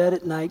in your bed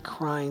at night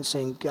crying,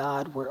 saying,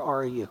 God, where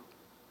are you?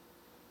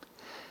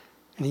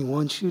 And he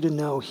wants you to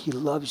know he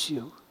loves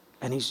you,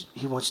 and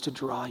he wants to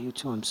draw you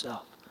to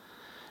himself.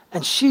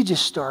 And she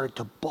just started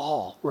to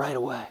bawl right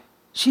away.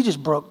 She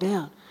just broke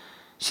down.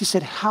 She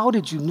said, how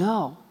did you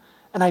know?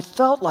 And I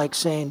felt like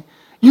saying,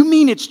 you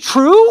mean it's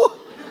true?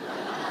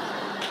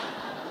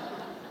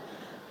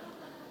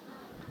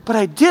 But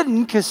I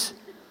didn't, because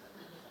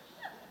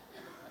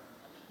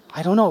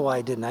I don't know why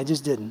I didn't. I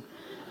just didn't.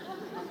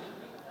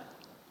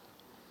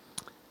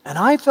 And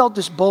I felt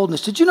this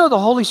boldness. Did you know the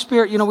Holy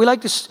Spirit, we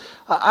like this,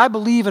 I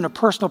believe in a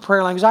personal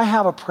prayer language. I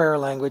have a prayer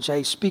language.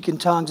 I speak in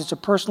tongues. It's a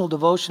personal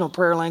devotional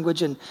prayer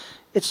language, and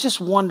it's just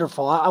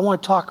wonderful. I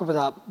want to talk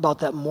about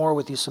that more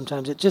with you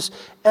sometimes. It just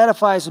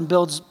edifies and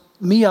builds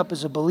me up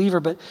as a believer,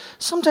 but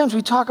sometimes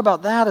we talk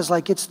about that as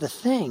like it's the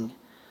thing.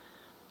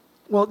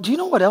 Well, do you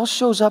know what else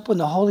shows up when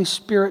the Holy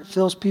Spirit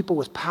fills people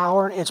with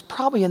power? And it's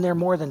probably in there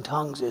more than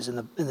tongues is in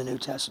the New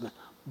Testament.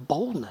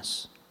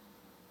 Boldness.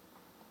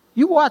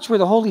 You watch where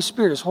the Holy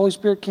Spirit is. Holy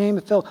Spirit came,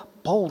 it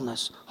felt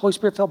boldness. Holy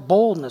Spirit felt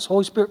boldness.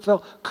 Holy Spirit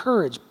felt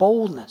courage,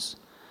 boldness.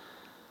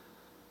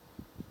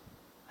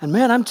 And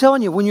man, I'm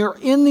telling you, when you're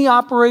in the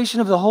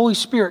operation of the Holy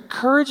Spirit,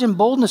 courage and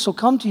boldness will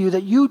come to you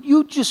that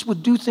you just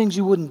would do things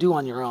you wouldn't do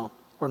on your own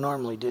or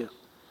normally do.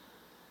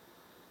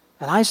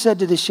 And I said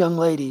to this young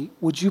lady,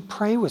 would you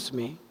pray with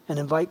me and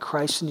invite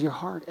Christ into your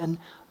heart? And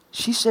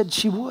she said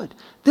she would.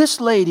 This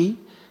lady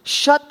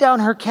shut down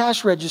her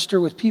cash register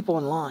with people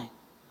in line,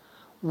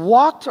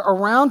 walked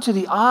around to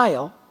the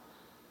aisle,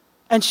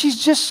 and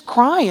she's just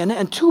crying,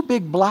 and two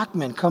big black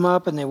men come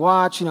up and they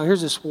watch.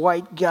 Here's this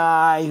white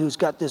guy who's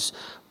got this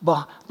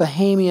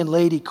Bahamian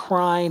lady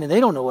crying, and they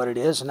don't know what it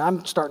is, and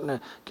I'm starting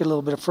to get a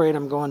little bit afraid.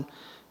 I'm going,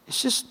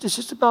 it's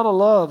just about a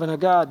love and a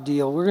God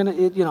deal.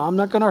 I'm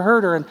not going to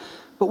hurt her.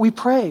 But we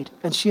prayed,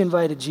 and she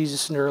invited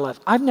Jesus into her life.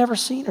 I've never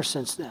seen her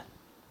since then.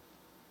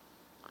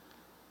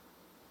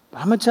 But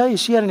I'm going to tell you,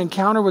 she had an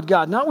encounter with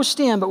God, not with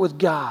Stan, but with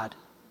God.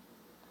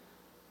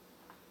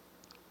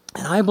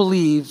 And I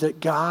believe that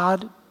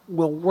God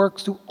will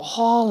work through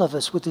all of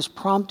us with his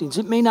promptings.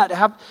 It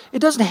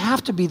doesn't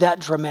have to be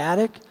that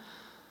dramatic.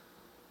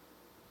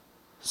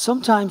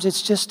 Sometimes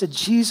it's just that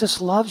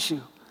Jesus loves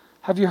you.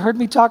 Have you heard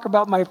me talk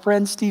about my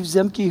friend Steve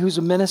Zemke, who's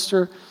a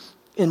minister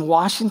in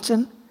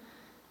Washington?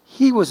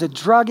 He was a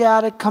drug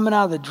addict coming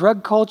out of the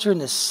drug culture in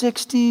the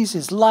 60s.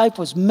 His life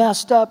was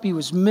messed up. He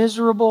was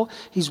miserable.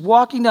 He's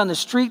walking down the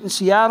street in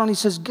Seattle, and he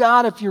says,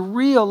 God, if you're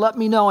real, let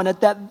me know. And at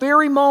that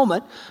very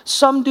moment,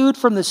 some dude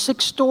from the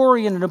 6th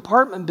story in an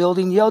apartment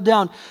building yelled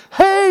down,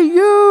 hey,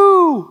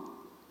 you!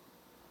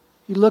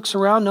 He looks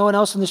around, no one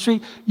else in the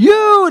street.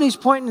 You! And he's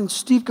pointing, and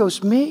Steve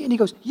goes, me? And he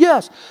goes,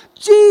 yes,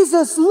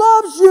 Jesus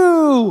loves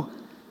you!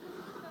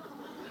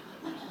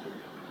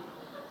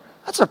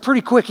 That's a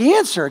pretty quick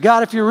answer,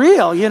 God, if you're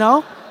real,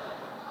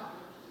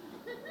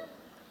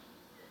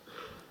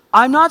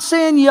 I'm not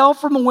saying yell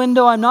from a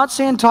window. I'm not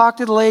saying talk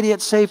to the lady at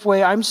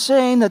Safeway. I'm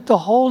saying that the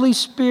Holy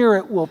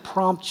Spirit will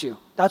prompt you.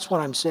 That's what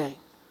I'm saying.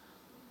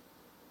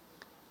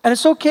 And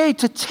it's okay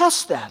to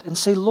test that and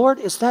say, Lord,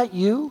 is that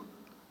you?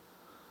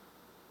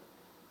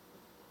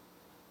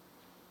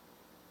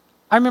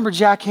 I remember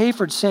Jack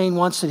Hayford saying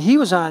once that he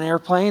was on an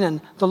airplane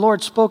and the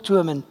Lord spoke to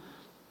him and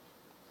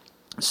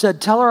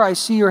said, tell her I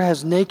see her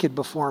as naked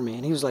before me.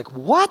 And he was like,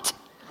 what?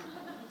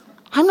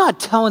 I'm not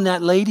telling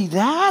that lady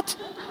that.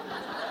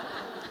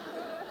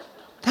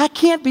 That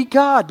can't be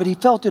God. But he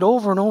felt it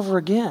over and over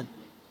again.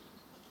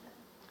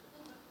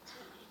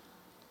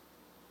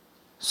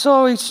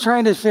 So he's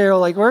trying to figure,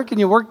 where can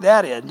you work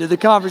that into the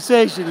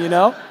conversation,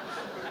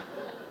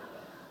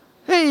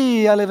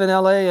 Hey, I live in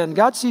L.A. and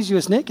God sees you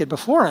as naked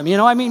before him.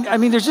 I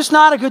mean, there's just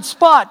not a good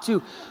spot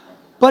to.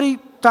 But he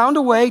found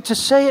a way to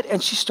say it,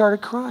 and she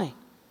started crying.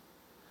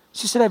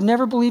 She said, I've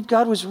never believed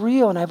God was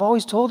real, and I've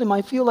always told him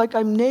I feel like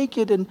I'm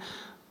naked and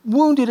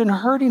wounded and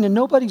hurting, and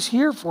nobody's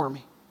here for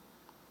me.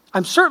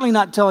 I'm certainly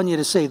not telling you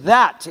to say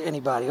that to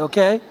anybody,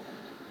 okay?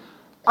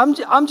 I'm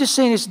just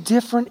saying it's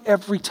different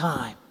every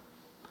time.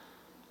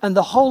 And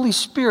the Holy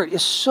Spirit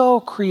is so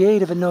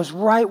creative and knows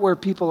right where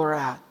people are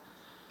at.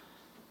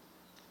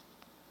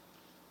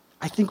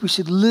 I think we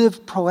should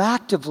live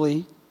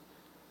proactively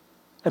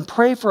and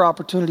pray for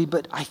opportunity,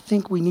 but I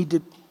think we need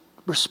to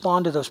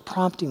respond to those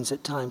promptings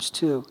at times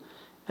too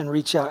and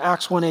reach out.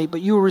 Acts 1:8,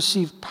 but you will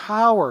receive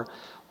power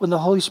when the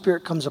Holy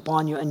Spirit comes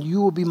upon you, and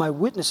you will be my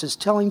witnesses,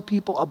 telling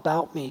people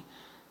about me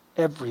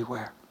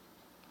everywhere.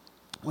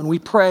 When we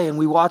pray and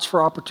we watch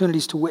for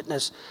opportunities to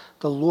witness,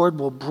 the Lord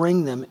will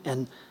bring them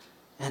and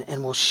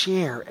we'll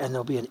share, and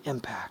there'll be an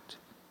impact.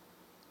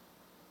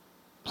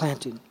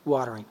 Planting,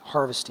 watering,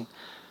 harvesting.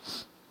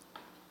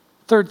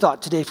 Third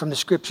thought today from the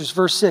scriptures,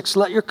 verse 6,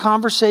 let your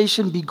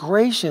conversation be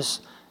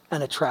gracious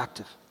and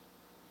attractive.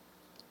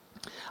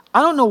 I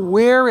don't know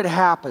where it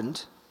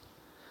happened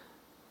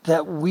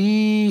that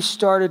we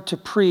started to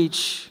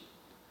preach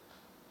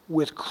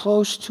with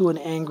close to an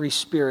angry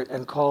spirit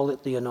and call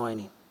it the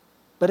anointing.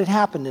 But it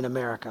happened in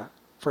America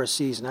for a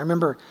season. I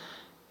remember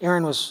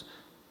Aaron was,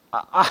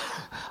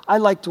 I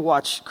like to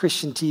watch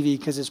Christian TV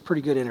because it's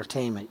pretty good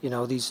entertainment.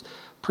 These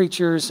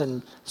preachers,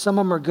 and some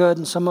of them are good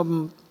and some of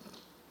them,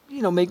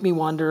 make me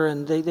wonder,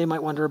 and they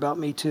might wonder about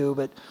me too.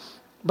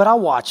 But I'll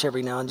watch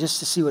every now and just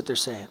to see what they're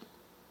saying.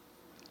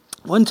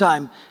 One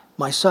time,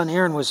 my son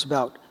Aaron was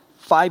about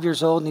 5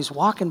 years old, and he's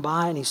walking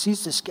by, and he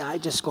sees this guy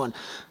just going,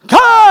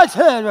 God's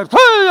head,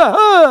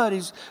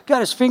 he's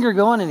got his finger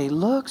going, and he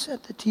looks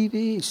at the TV,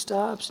 he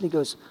stops, and he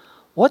goes,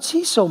 what's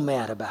he so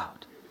mad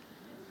about?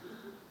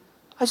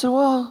 I said,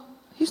 well,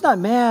 he's not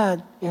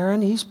mad,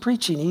 Aaron. He's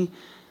preaching.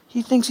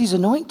 he thinks he's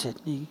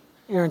anointed.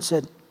 Aaron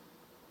said,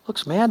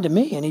 looks mad to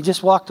me, and he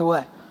just walked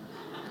away.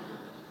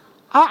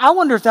 I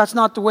wonder if that's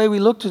not the way we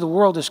look to the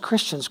world as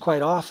Christians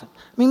quite often.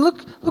 I mean,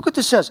 look what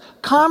this says.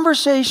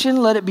 Conversation,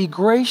 let it be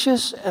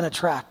gracious and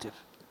attractive.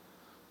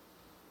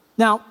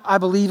 Now, I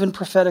believe in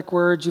prophetic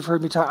words. You've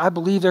heard me talk. I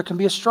believe there can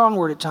be a strong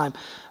word at times.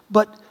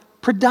 But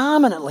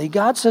predominantly,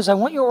 God says, I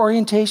want your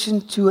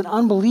orientation to an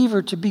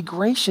unbeliever to be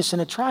gracious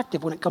and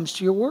attractive when it comes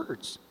to your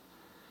words.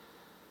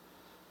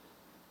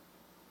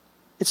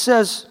 It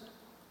says,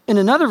 in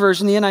another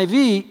version, the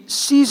NIV,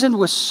 seasoned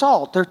with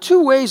salt. There are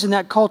two ways in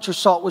that culture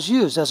salt was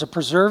used. As a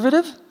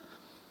preservative,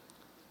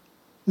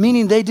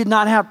 meaning they did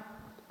not have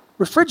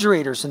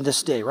refrigerators in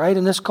this day, right,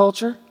 in this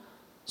culture.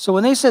 So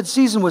when they said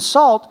seasoned with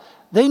salt,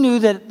 they knew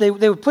that they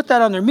would put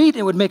that on their meat and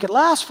it would make it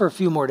last for a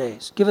few more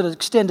days, give it an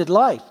extended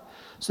life.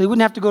 So they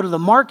wouldn't have to go to the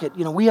market.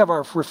 You know, we have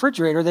our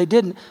refrigerator. They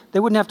didn't. They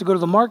wouldn't have to go to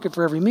the market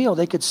for every meal.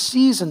 They could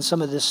season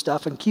some of this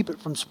stuff and keep it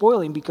from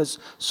spoiling because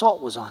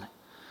salt was on it.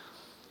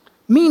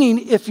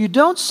 Meaning, if you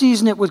don't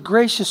season it with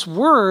gracious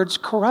words,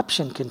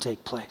 corruption can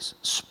take place.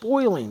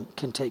 Spoiling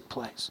can take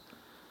place.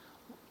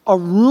 A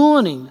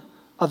ruining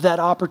of that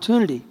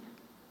opportunity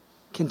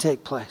can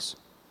take place.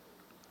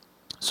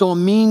 So a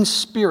mean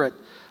spirit,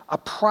 a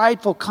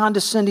prideful,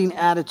 condescending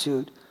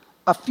attitude,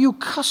 a few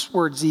cuss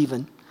words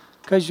even,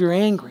 because you're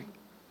angry,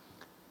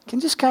 can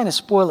just kind of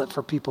spoil it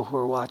for people who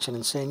are watching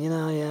and saying,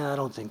 I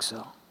don't think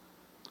so.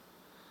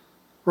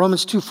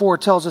 Romans 2:4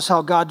 tells us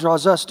how God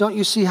draws us. Don't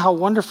you see how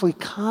wonderfully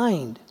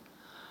kind,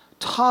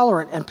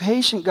 tolerant, and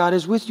patient God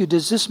is with you?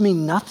 Does this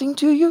mean nothing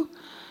to you?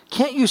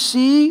 Can't you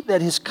see that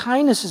his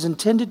kindness is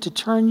intended to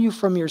turn you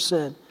from your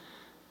sin?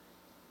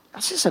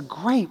 That's just a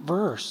great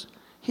verse.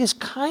 His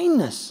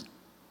kindness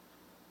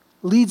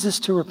leads us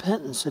to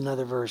repentance,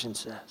 another version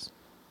says.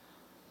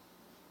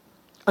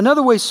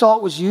 Another way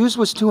salt was used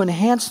was to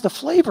enhance the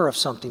flavor of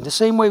something. The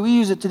same way we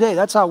use it today.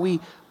 That's all we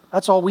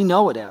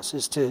know it as,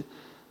 is to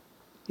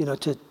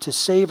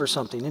savor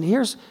something. And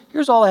here's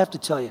all I have to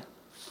tell you.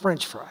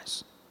 French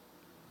fries.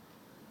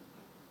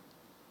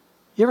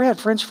 You ever had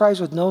French fries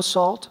with no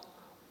salt?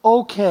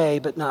 Okay,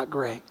 but not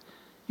great.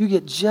 You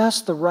get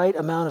just the right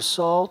amount of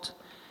salt,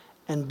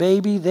 and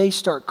baby, they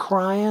start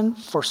crying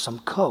for some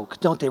Coke,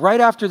 don't they?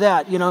 Right after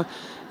that,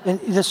 and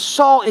the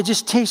salt, it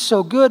just tastes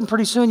so good, and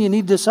pretty soon you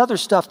need this other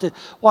stuff to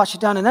wash it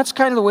down. And that's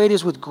kind of the way it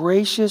is with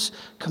gracious,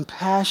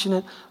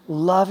 compassionate,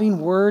 loving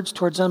words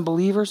towards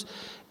unbelievers.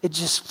 It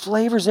just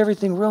flavors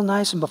everything real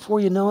nice, and before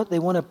you know it, they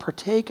want to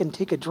partake and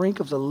take a drink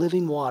of the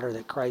living water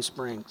that Christ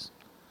brings.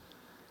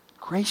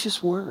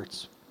 Gracious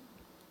words.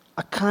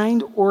 A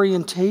kind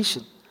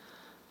orientation.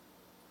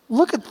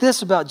 Look at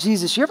this about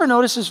Jesus. You ever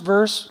notice this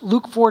verse?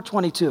 Luke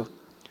 4:22.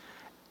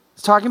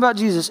 It's talking about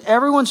Jesus.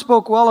 Everyone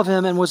spoke well of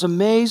him and was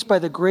amazed by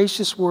the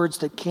gracious words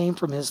that came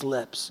from his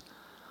lips.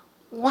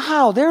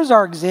 Wow, there's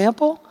our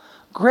example.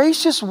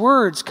 Gracious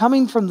words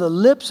coming from the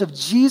lips of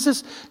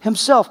Jesus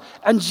himself.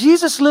 And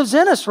Jesus lives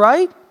in us,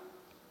 right?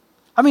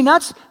 I mean,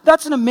 that's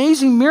an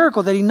amazing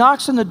miracle that he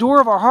knocks on the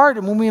door of our heart,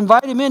 and when we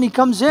invite him in, he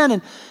comes in,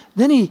 and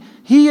then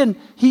he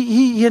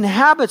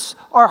inhabits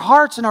our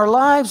hearts and our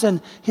lives,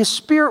 and his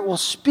Spirit will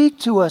speak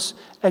to us,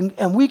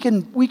 and we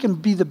can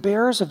be the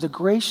bearers of the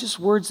gracious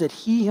words that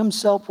he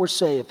himself would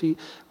say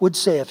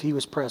if he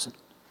was present.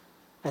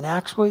 And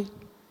actually,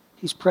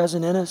 he's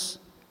present in us,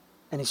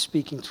 and he's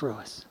speaking through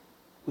us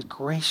with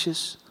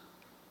gracious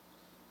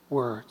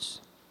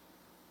words.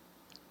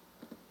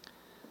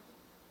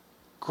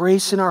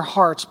 Grace in our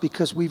hearts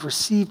because we've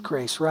received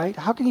grace, right?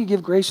 How can you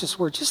give gracious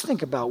words? Just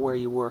think about where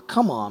you were.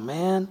 Come on,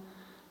 man.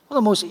 One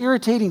of the most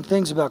irritating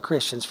things about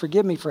Christians,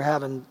 forgive me for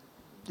having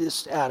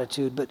this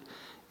attitude, but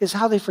is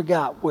how they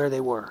forgot where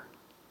they were.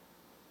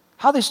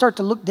 How they start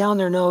to look down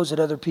their nose at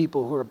other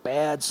people who are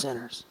bad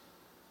sinners.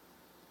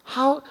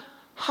 How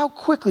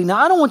quickly. Now,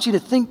 I don't want you to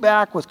think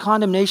back with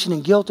condemnation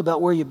and guilt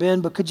about where you've been,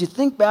 but could you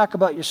think back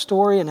about your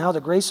story and how the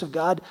grace of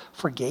God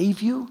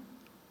forgave you?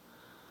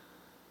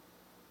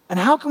 And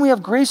how can we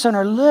have grace on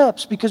our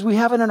lips? Because we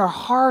have it in our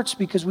hearts,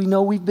 because we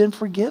know we've been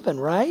forgiven,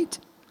 right?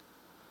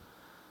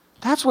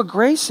 That's what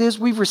grace is.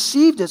 We've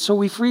received it, so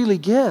we freely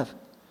give.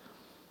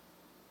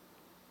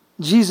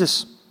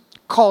 Jesus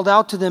called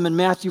out to them in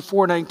Matthew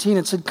 4:19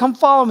 and said, "Come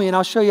follow me and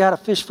I'll show you how to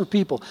fish for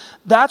people."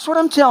 That's what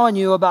I'm telling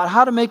you about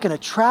how to make an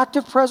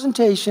attractive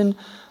presentation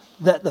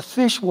that the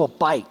fish will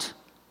bite.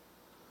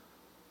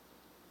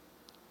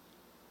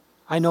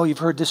 I know you've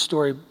heard this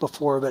story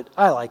before, but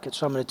I like it,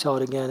 so I'm going to tell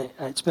it again.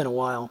 It's been a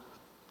while.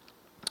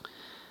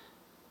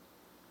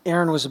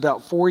 Aaron was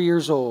about 4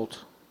 years old,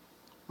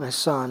 my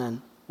son,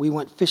 and we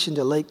went fishing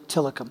to Lake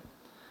Tillicum.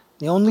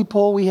 The only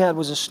pole we had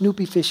was a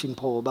Snoopy fishing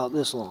pole about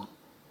this long.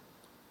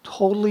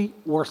 Totally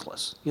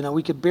worthless.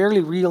 We could barely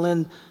reel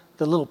in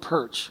the little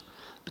perch.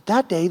 But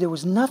that day, there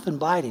was nothing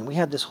biting. We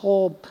had this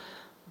whole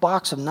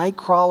box of night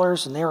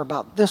crawlers, and they were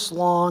about this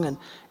long, and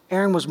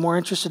Aaron was more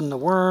interested in the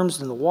worms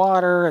than the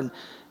water, and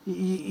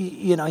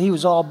he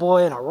was all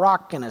boy and a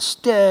rock and a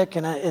stick,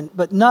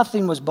 but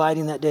nothing was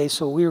biting that day,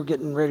 so we were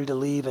getting ready to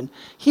leave, and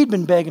he'd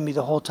been begging me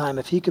the whole time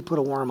if he could put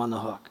a worm on the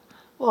hook.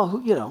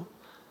 Well,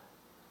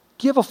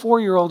 give a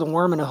 4-year-old a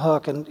worm and a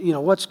hook and,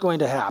 what's going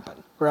to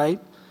happen, right?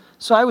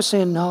 So I was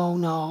saying,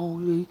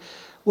 no,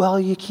 well,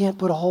 you can't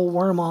put a whole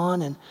worm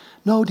on. And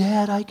no,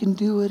 Dad, I can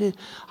do it.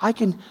 I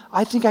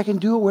think I can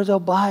do it where they'll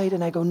bite.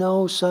 And I go,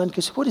 no, son,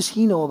 because what does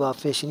he know about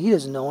fishing? He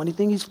doesn't know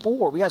anything. He's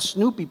 4. We got a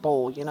Snoopy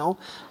pole,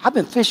 I've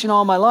been fishing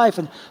all my life.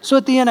 And so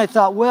at the end, I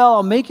thought, well,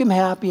 I'll make him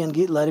happy and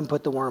let him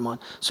put the worm on.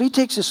 So he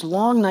takes this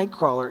long night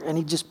crawler and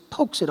he just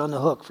pokes it on the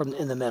hook from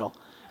in the middle.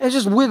 And it's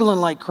just wiggling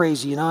like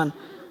crazy, And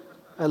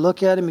I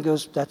look at him, he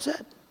goes, that's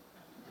it.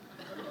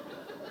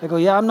 I go,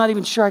 yeah, I'm not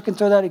even sure I can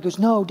throw that. He goes,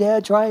 no,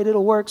 Dad, try it.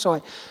 It'll work.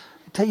 So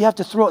you have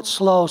to throw it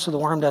slow so the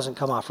worm doesn't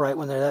come off, right,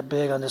 when they're that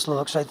big on this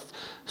little hook. So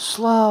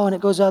slow, and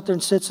it goes out there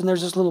and sits, and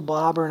there's this little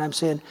bobber, and I'm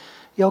saying,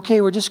 yeah, okay,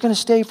 we're just going to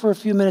stay for a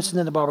few minutes, and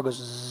then the bobber goes,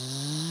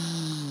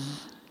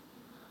 zzz.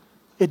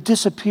 It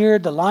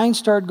disappeared. The line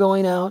started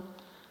going out.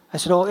 I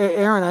said, oh,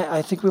 Aaron,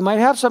 I think we might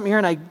have something here.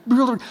 And I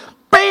reeled,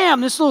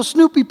 bam, this little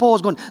Snoopy pole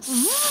is going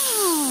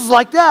zzz,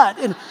 like that.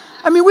 And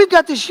we've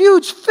got this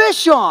huge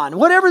fish on.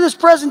 Whatever this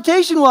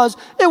presentation was,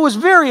 it was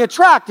very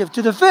attractive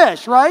to the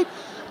fish, right?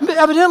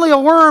 Evidently a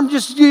worm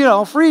just,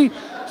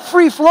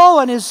 free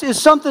flowing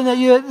is something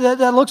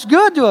that looks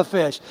good to a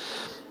fish.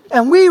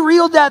 And we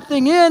reeled that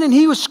thing in, and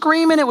he was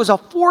screaming. It was a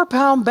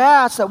 4-pound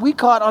bass that we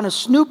caught on a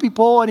Snoopy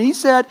pole, and he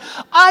said,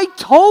 I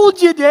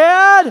told you,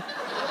 Dad.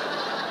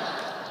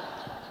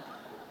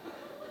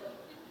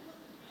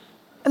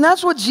 And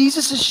that's what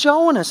Jesus is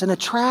showing us, an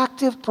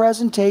attractive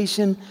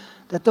presentation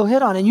that they'll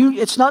hit on. And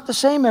it's not the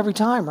same every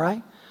time,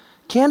 right?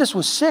 Candace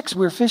was 6.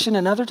 We were fishing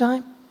another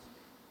time.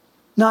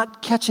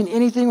 Not catching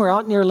anything. We're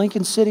out near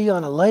Lincoln City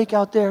on a lake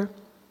out there.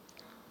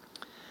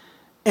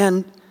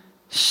 And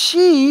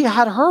she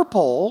had her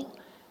pole,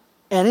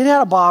 and it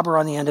had a bobber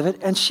on the end of it,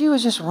 and she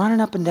was just running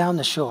up and down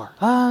the shore,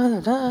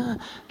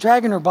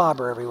 dragging her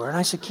bobber everywhere. And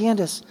I said,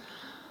 Candace,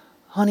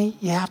 honey,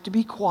 you have to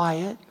be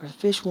quiet or the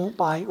fish won't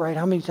bite, right?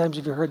 How many times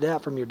have you heard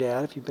that from your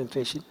dad if you've been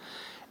fishing?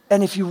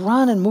 And if you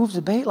run and move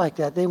the bait like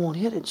that, they won't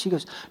hit it. And she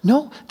goes,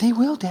 no, they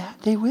will, Dad,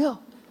 they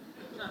will.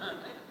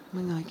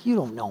 I'm like, you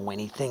don't know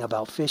anything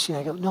about fishing.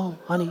 I go, no,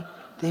 honey,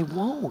 they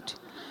won't.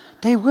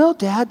 They will,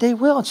 Dad, they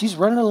will. And she's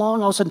running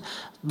along. All of a sudden,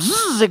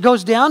 bzzz, it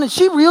goes down, and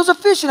she reels a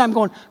fish. And I'm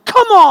going,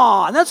 come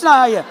on, that's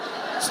not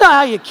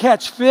how you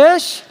catch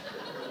fish.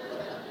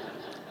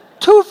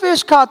 2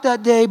 fish caught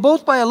that day,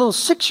 both by a little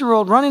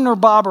 6-year-old running her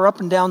bobber up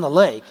and down the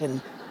lake.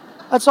 And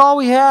that's all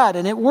we had,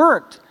 and it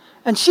worked.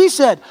 And she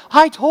said,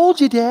 I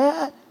told you,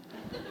 Dad.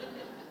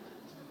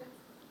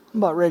 I'm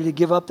about ready to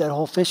give up that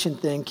whole fishing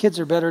thing. Kids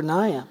are better than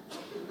I am.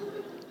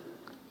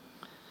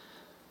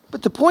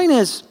 But the point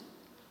is,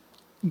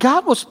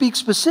 God will speak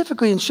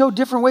specifically and show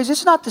different ways.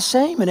 It's not the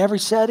same in every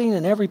setting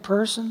and every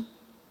person.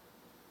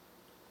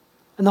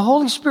 And the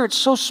Holy Spirit's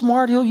so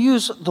smart, He'll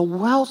use the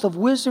wealth of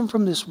wisdom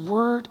from this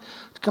word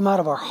to come out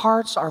of our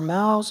hearts, our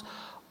mouths,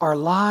 our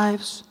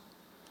lives.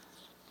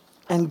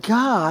 And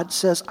God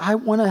says, I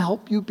want to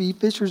help you be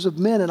fishers of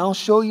men, and I'll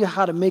show you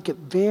how to make it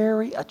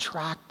very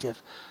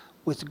attractive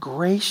with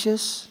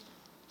gracious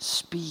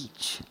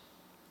speech,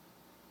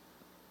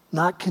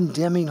 not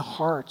condemning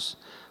hearts.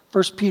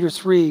 1 Peter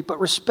 3,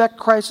 but respect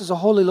Christ as a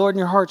holy Lord in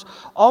your hearts.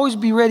 Always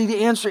be ready to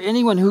answer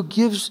anyone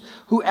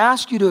who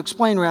asks you to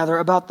explain,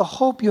 about the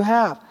hope you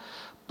have.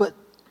 But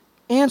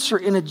answer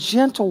in a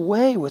gentle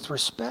way with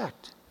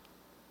respect.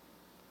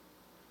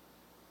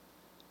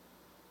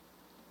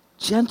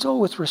 Gentle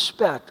with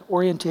respect,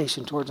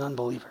 orientation towards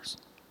unbelievers.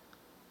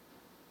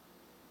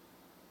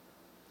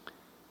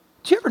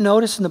 Do you ever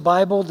notice in the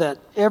Bible that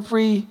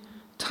every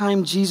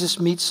time Jesus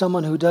meets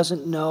someone who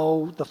doesn't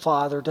know the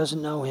Father,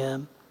 doesn't know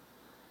Him,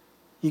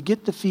 you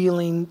get the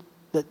feeling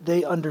that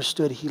they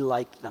understood He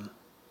liked them?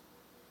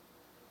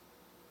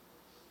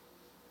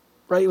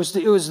 Right? It was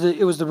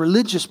the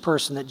religious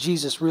person that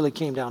Jesus really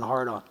came down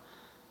hard on.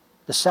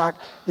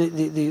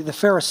 The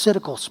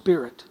Pharisaical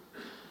spirit.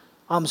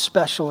 I'm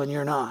special and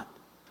you're not.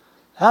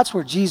 That's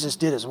where Jesus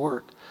did His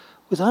work.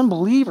 With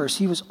unbelievers,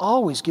 He was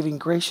always giving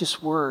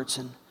gracious words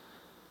and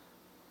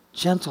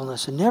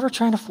gentleness and never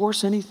trying to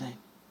force anything.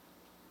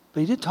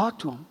 But He did talk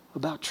to them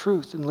about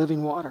truth and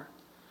living water.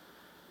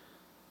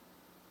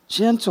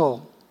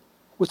 Gentle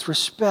with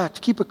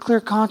respect. Keep a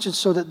clear conscience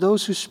so that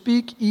those who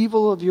speak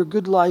evil of your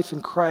good life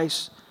in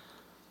Christ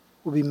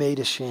will be made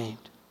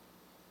ashamed.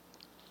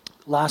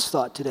 Last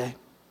thought today.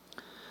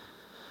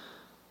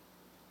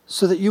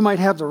 So that you might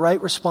have the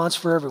right response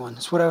for everyone.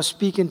 That's what I was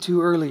speaking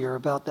to earlier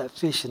about that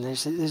fishing.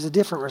 There's a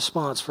different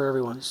response for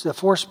everyone. It's the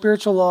 4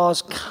 spiritual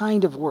laws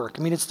kind of work.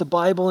 It's the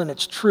Bible and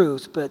it's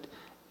truth, but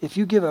if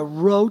you give a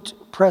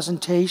rote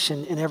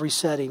presentation in every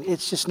setting,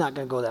 it's just not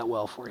going to go that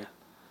well for you.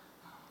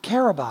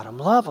 Care about them,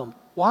 love them,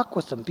 walk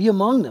with them, be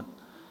among them.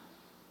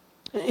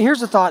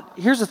 Here's a thought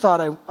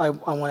I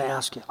want to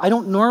ask you. I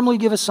don't normally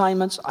give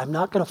assignments. I'm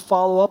not going to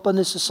follow up on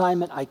this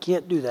assignment. I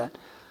can't do that.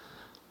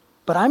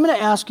 But I'm going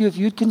to ask you if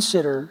you'd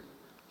consider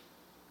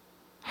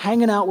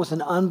hanging out with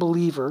an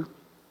unbeliever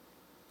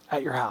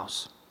at your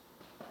house.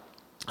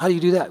 How do you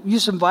do that? You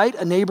just invite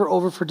a neighbor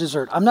over for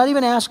dessert. I'm not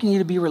even asking you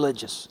to be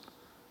religious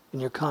in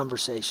your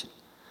conversation.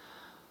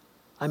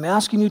 I'm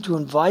asking you to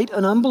invite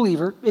an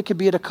unbeliever. It could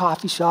be at a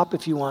coffee shop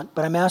if you want,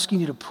 but I'm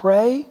asking you to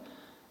pray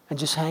and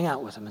just hang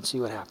out with them and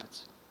see what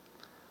happens.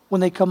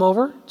 When they come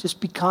over, just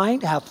be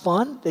kind, have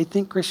fun. They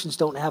think Christians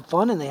don't have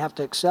fun and they have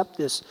to accept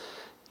this,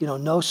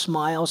 no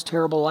smiles,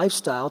 terrible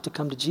lifestyle to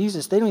come to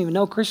Jesus. They don't even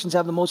know Christians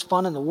have the most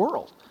fun in the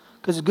world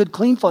because it's good,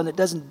 clean fun that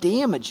doesn't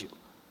damage you.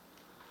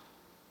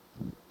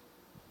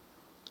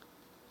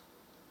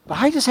 But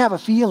I just have a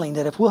feeling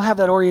that if we'll have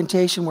that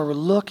orientation where we're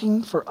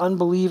looking for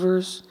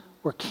unbelievers,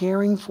 we're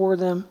caring for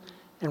them,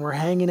 and we're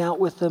hanging out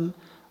with them,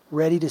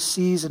 ready to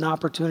seize an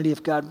opportunity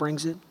if God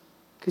brings it.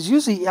 Because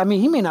usually,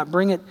 he may not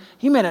bring it,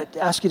 he may not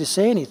ask you to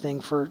say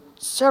anything for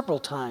several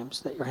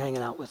times that you're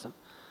hanging out with them.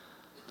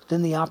 But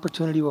then the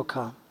opportunity will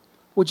come.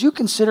 Would you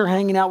consider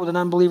hanging out with an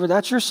unbeliever?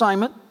 That's your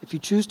assignment, if you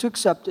choose to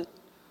accept it.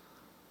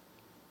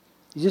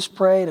 You just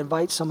pray and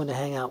invite someone to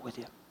hang out with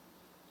you.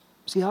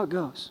 See how it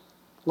goes.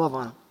 Love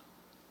on them.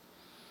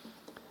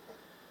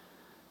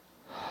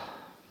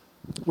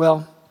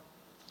 Well,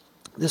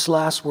 this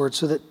last word,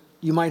 so that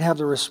you might have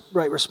the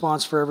right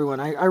response for everyone.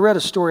 I read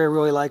a story I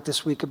really liked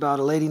this week about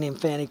a lady named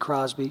Fanny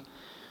Crosby.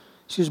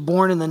 She was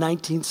born in the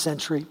 19th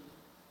century.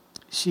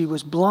 She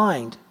was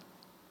blind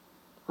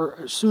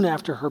soon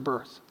after her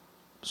birth,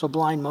 so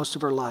blind most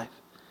of her life.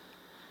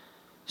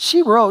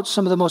 She wrote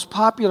some of the most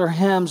popular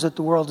hymns that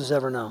the world has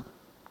ever known,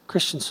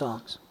 Christian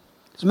songs.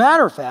 As a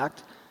matter of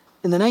fact,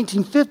 in the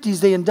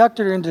 1950s, they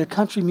inducted her into the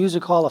Country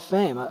Music Hall of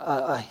Fame,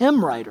 a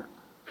hymn writer.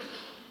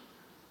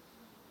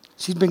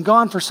 She'd been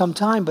gone for some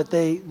time, but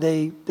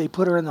they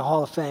put her in the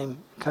Hall of Fame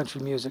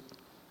country music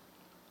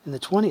in the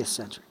 20th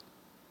century.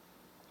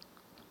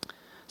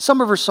 Some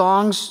of her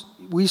songs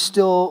we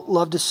still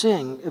love to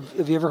sing.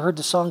 Have you ever heard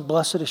the song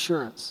Blessed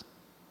Assurance?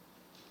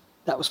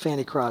 That was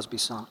Fanny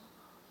Crosby's song.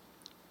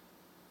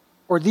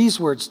 Or these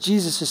words,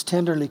 Jesus is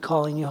tenderly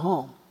calling you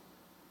home.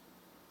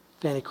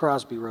 Fanny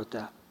Crosby wrote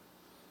that.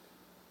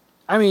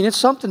 It's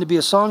something to be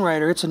a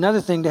songwriter. It's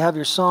another thing to have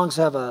your songs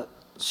have a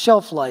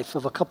shelf life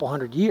of a couple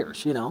hundred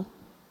years,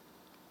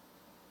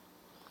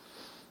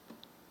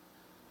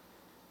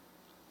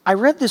 I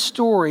read this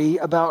story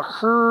about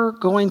her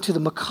going to the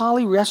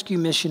Macaulay Rescue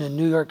Mission in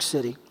New York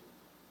City.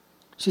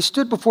 She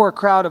stood before a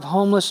crowd of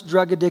homeless,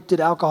 drug-addicted,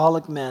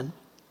 alcoholic men,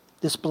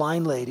 this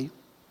blind lady.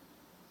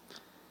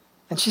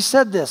 And she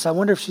said this. I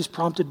wonder if she's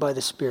prompted by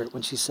the Spirit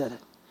when she said it.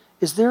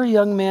 Is there a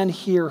young man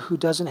here who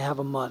doesn't have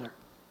a mother?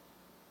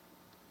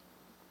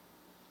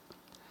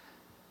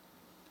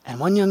 And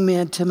one young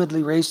man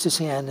timidly raised his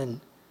hand, and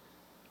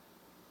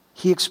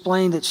he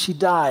explained that she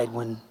died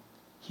when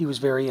he was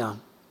very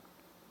young.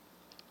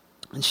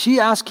 And she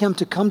asked him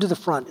to come to the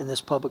front in this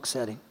public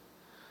setting.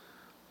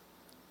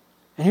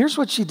 And here's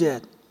what she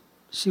did.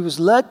 She was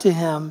led to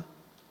him,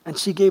 and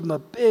she gave him a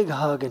big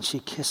hug, and she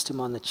kissed him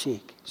on the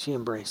cheek. She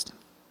embraced him.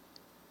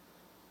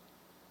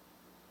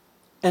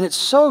 And it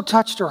so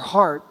touched her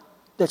heart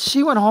that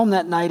she went home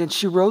that night and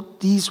she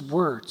wrote these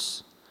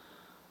words: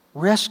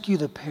 rescue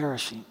the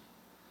perishing,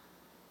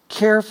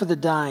 care for the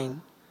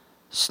dying,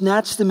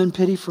 snatch them in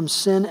pity from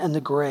sin and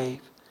the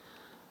grave,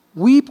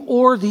 weep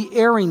o'er the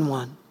erring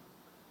one,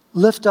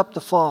 lift up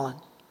the fallen,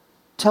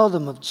 tell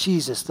them of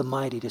Jesus the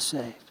mighty to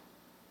save.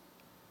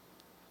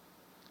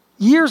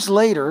 Years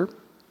later,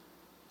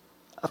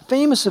 a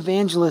famous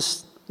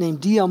evangelist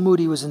named D.L.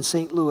 Moody was in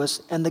St.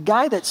 Louis, and the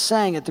guy that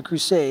sang at the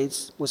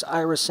Crusades was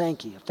Ira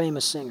Sankey, a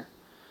famous singer.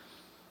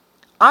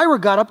 Ira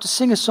got up to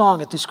sing a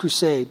song at this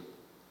crusade,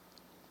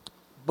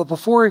 but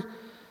before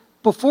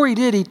he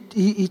did,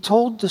 he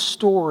told the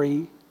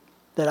story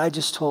that I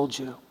just told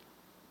you.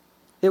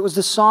 It was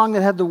the song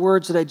that had the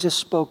words that I just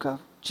spoke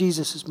of,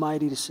 Jesus is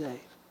mighty to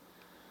save.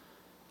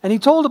 And he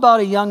told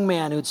about a young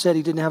man who had said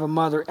he didn't have a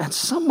mother, and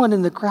someone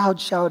in the crowd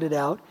shouted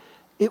out,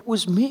 "It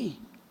was me.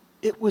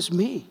 It was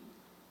me.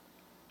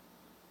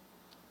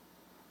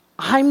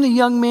 I'm the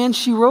young man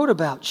she wrote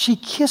about. She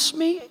kissed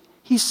me,"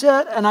 he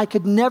said, "and I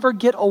could never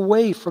get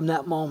away from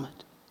that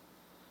moment."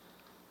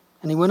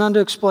 And he went on to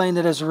explain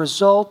that as a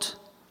result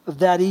of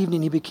that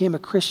evening, he became a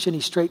Christian,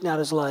 he straightened out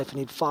his life, and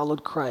he'd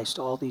followed Christ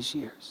all these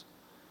years.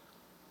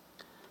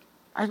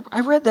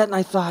 I read that and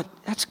I thought,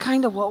 that's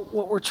kind of what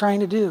we're trying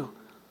to do.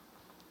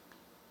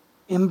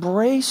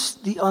 Embrace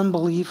the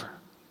unbeliever.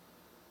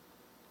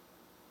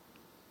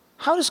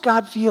 How does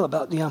God feel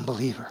about the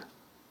unbeliever?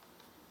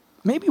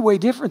 Maybe way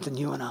different than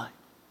you and I.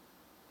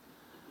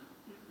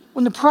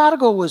 When the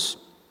prodigal was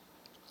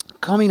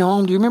coming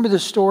home, do you remember the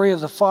story of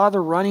the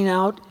father running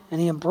out and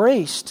he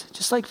embraced,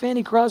 just like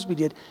Fanny Crosby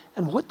did?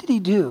 And what did he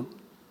do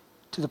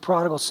to the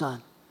prodigal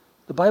son?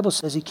 The Bible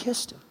says he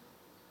kissed him.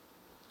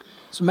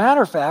 As a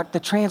matter of fact, the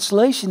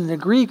translation in the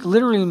Greek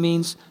literally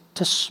means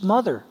to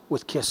smother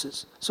with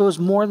kisses. So it was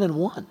more than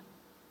one.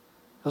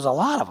 It was a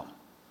lot of them.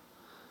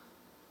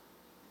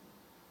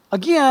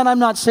 Again, I'm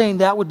not saying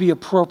that would be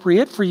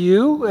appropriate for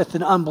you with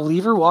an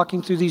unbeliever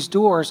walking through these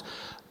doors,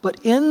 but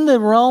in the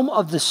realm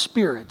of the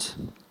Spirit,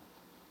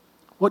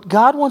 what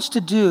God wants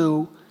to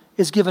do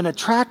is give an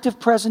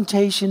attractive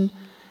presentation,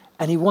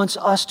 and He wants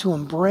us to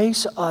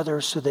embrace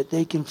others so that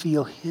they can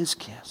feel His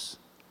kiss.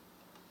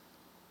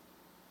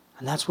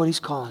 And that's what he's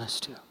calling us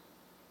to.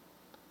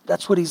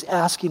 That's what he's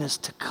asking us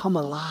to come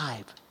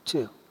alive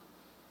to.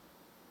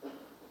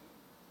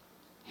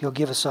 He'll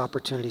give us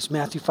opportunities.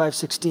 Matthew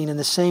 5:16, in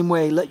the same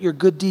way, let your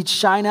good deeds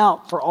shine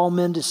out for all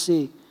men to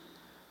see,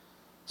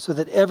 so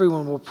that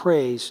everyone will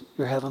praise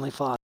your heavenly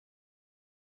Father.